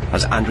on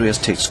as Andreas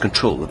takes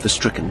control of the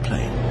stricken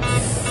plane.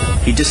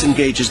 He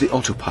disengages the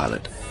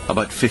autopilot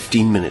about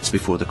 15 minutes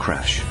before the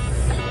crash.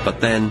 But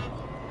then,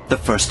 the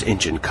first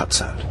engine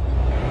cuts out.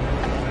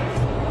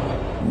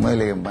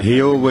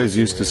 He always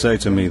used to say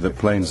to me that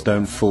planes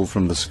don't fall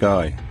from the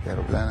sky,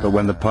 but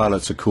when the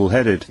pilots are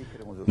cool-headed,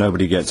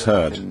 nobody gets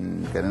hurt.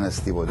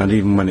 And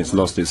even when it's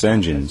lost its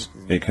engines,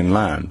 it can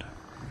land.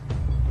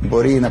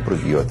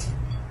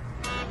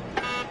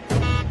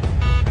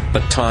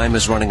 But time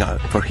is running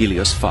out for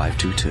Helios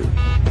 522.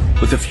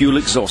 With the fuel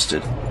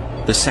exhausted,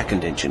 the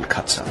second engine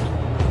cuts out.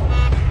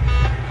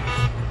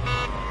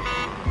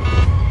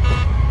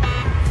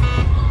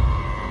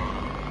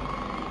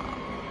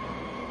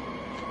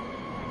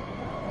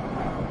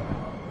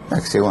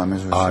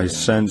 I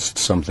sensed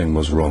something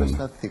was wrong,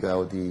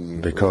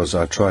 because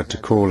I tried to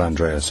call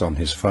Andreas on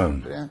his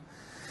phone.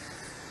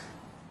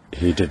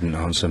 He didn't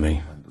answer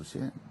me.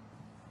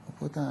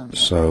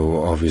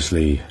 So,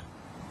 obviously,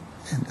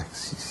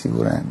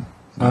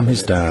 I'm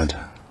his dad.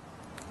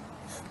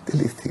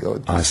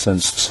 I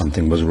sensed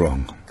something was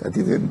wrong.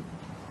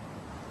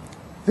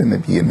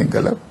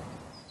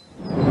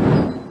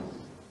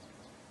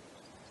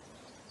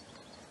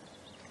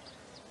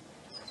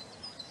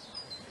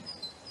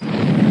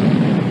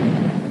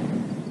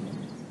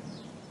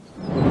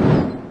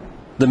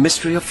 The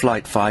mystery of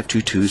Flight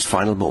 522's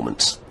final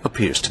moments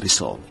appears to be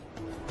solved.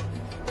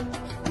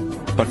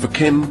 But for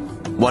Kim,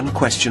 one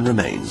question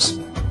remains,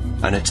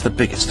 and it's the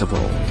biggest of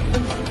all.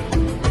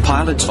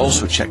 Pilots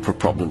also check for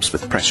problems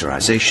with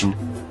pressurization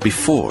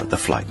before the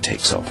flight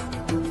takes off.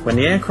 When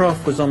the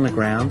aircraft was on the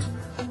ground,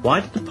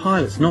 why did the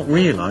pilots not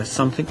realise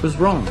something was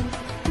wrong?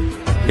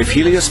 If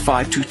Helios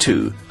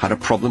 522 had a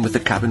problem with the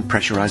cabin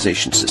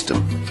pressurization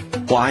system,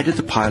 why did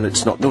the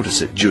pilots not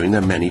notice it during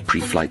their many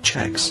pre-flight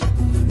checks?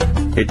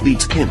 It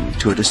leads Kim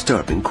to a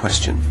disturbing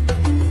question.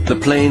 The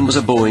plane was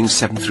a Boeing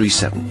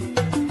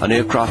 737, an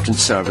aircraft in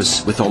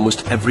service with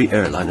almost every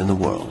airline in the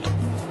world.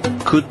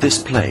 Could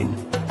this plane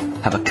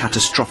have a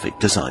catastrophic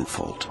design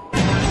fault?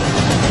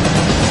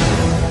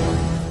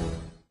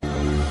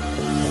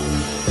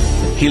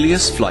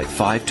 Helios Flight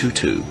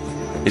 522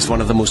 is one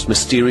of the most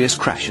mysterious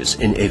crashes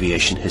in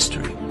aviation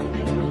history.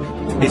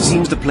 It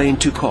seems the plane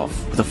took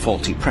off with a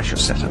faulty pressure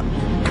setup.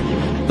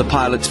 The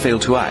pilots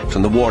failed to act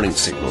on the warning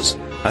signals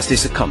as they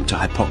succumbed to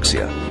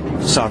hypoxia,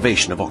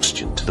 starvation of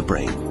oxygen to the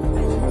brain.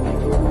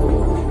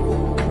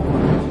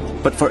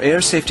 But for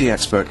air safety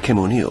expert Kim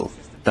O'Neill,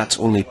 that's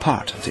only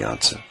part of the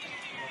answer.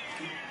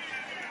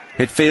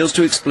 It fails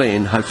to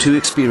explain how two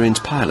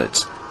experienced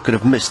pilots could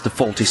have missed the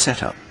faulty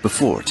setup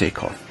before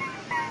takeoff.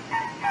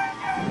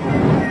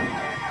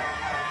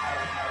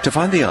 To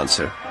find the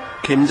answer,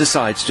 Kim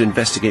decides to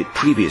investigate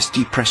previous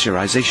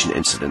depressurization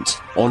incidents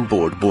on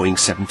board Boeing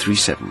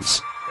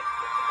 737s.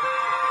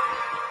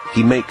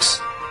 He makes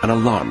an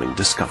alarming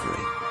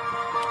discovery.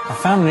 I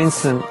found an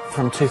incident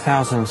from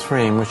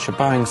 2003 in which a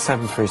Boeing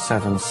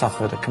 737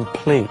 suffered a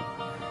complete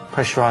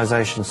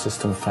pressurization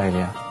system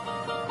failure.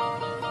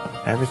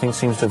 Everything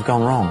seems to have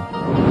gone wrong.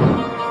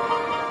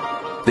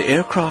 The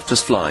aircraft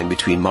was flying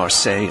between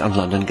Marseille and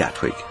London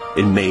Gatwick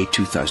in May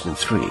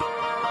 2003.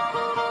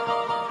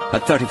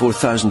 At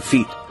 34,000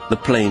 feet, the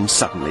plane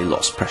suddenly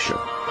lost pressure.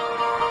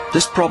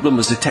 This problem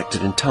was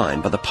detected in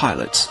time by the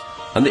pilots,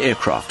 and the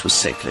aircraft was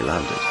safely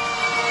landed.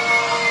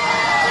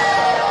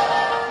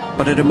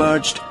 But it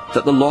emerged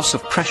that the loss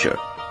of pressure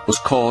was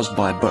caused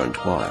by a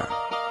burnt wire.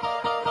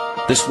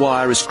 This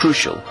wire is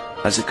crucial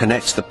as it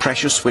connects the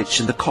pressure switch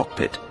in the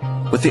cockpit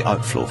with the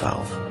outflow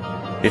valve.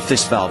 If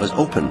this valve is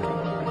open,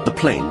 the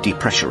plane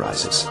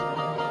depressurizes.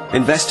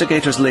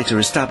 Investigators later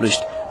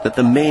established that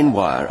the main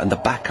wire and the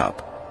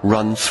backup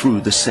run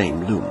through the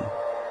same loom.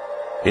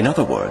 In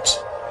other words,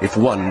 if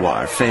one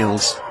wire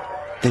fails,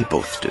 they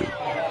both do.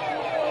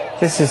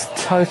 This is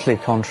totally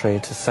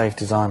contrary to safe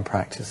design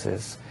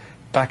practices.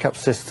 Backup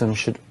systems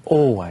should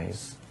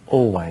always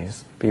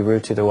be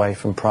routed away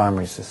from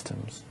primary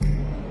systems.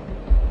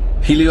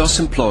 Helios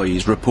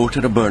employees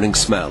reported a burning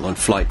smell on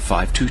Flight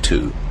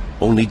 522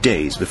 only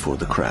days before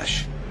the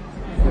crash.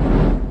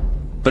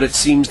 But it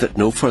seems that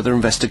no further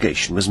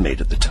investigation was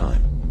made at the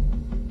time.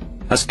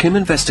 As Kim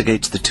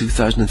investigates the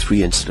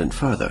 2003 incident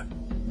further,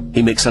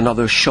 he makes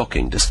another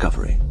shocking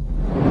discovery.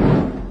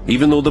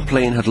 Even though the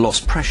plane had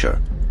lost pressure,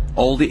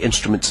 all the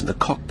instruments in the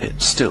cockpit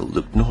still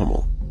looked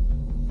normal.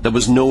 There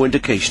was no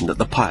indication that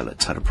the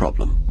pilots had a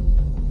problem.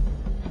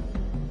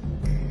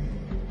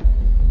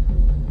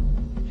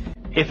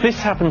 If this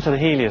happened to the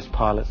Helios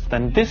pilots,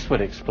 then this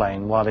would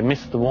explain why they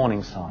missed the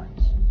warning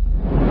signs.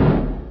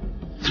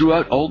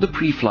 Throughout all the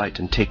pre-flight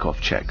and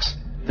takeoff checks,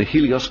 the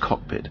Helios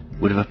cockpit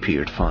would have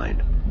appeared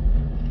fine.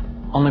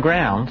 On the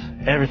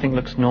ground, everything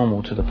looks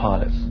normal to the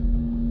pilots.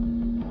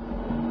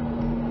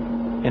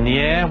 In the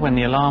air, when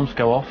the alarms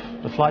go off,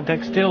 the flight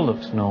deck still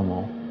looks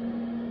normal.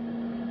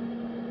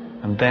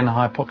 And then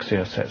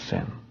hypoxia sets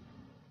in.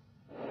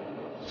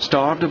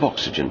 Starved of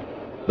oxygen,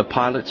 the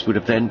pilots would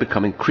have then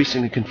become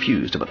increasingly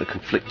confused about the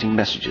conflicting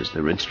messages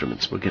their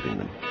instruments were giving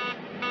them.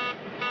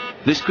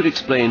 This could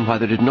explain why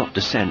they did not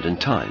descend in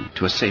time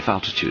to a safe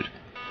altitude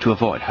to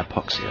avoid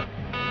hypoxia.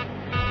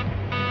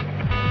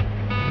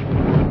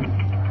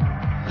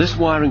 This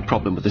wiring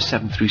problem with the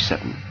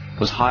 737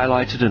 was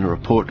highlighted in a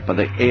report by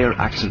the Air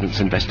Accidents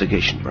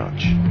Investigation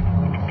Branch.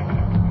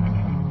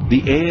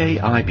 The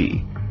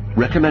AAIB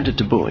recommended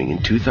to Boeing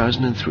in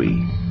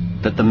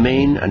 2003 that the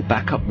main and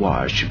backup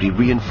wires should be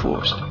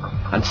reinforced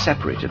and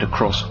separated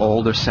across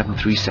all their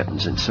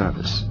 737s in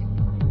service.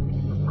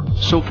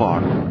 So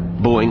far,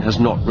 Boeing has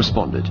not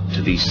responded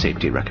to these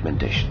safety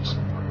recommendations.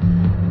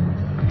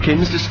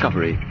 Kim's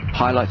discovery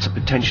highlights a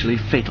potentially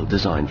fatal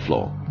design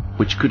flaw,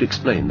 which could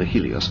explain the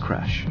Helios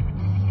crash.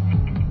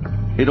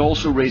 It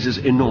also raises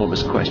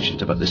enormous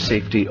questions about the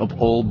safety of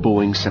all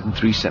Boeing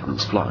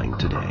 737s flying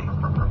today.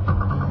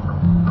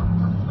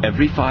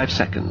 Every 5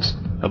 seconds,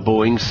 a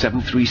Boeing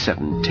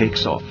 737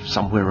 takes off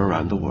somewhere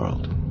around the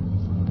world.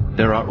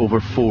 There are over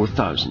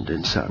 4,000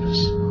 in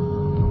service.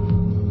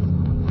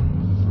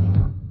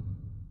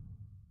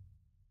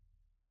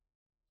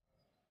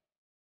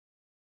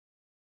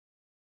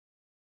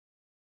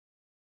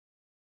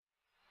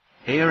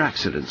 Air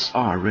accidents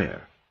are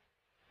rare,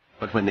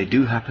 but when they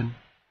do happen,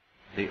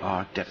 they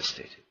are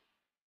devastating.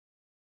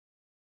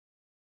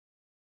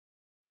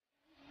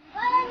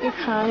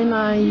 Είχα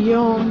ένα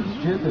ιό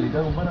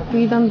που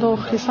ήταν το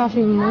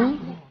χρυσάφι μου.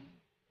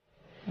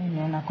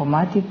 Είναι ένα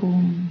κομμάτι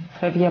που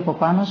φεύγει από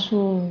πάνω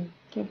σου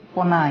και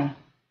πονάει.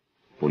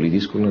 Πολύ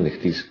δύσκολο να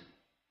δεχτείς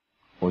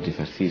ότι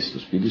θα έρθεις στο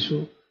σπίτι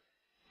σου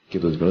και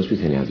το διπλανό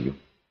σπίτι θα είναι άδειο.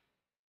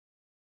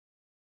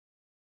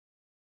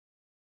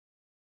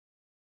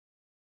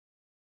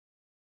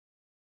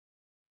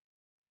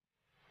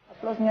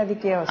 Απλώς μια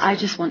δικαίωση. I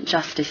just want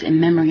justice in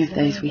memory of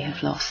those we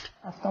have lost.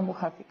 Αυτό που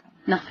χάθηκαν.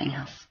 Nothing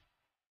else.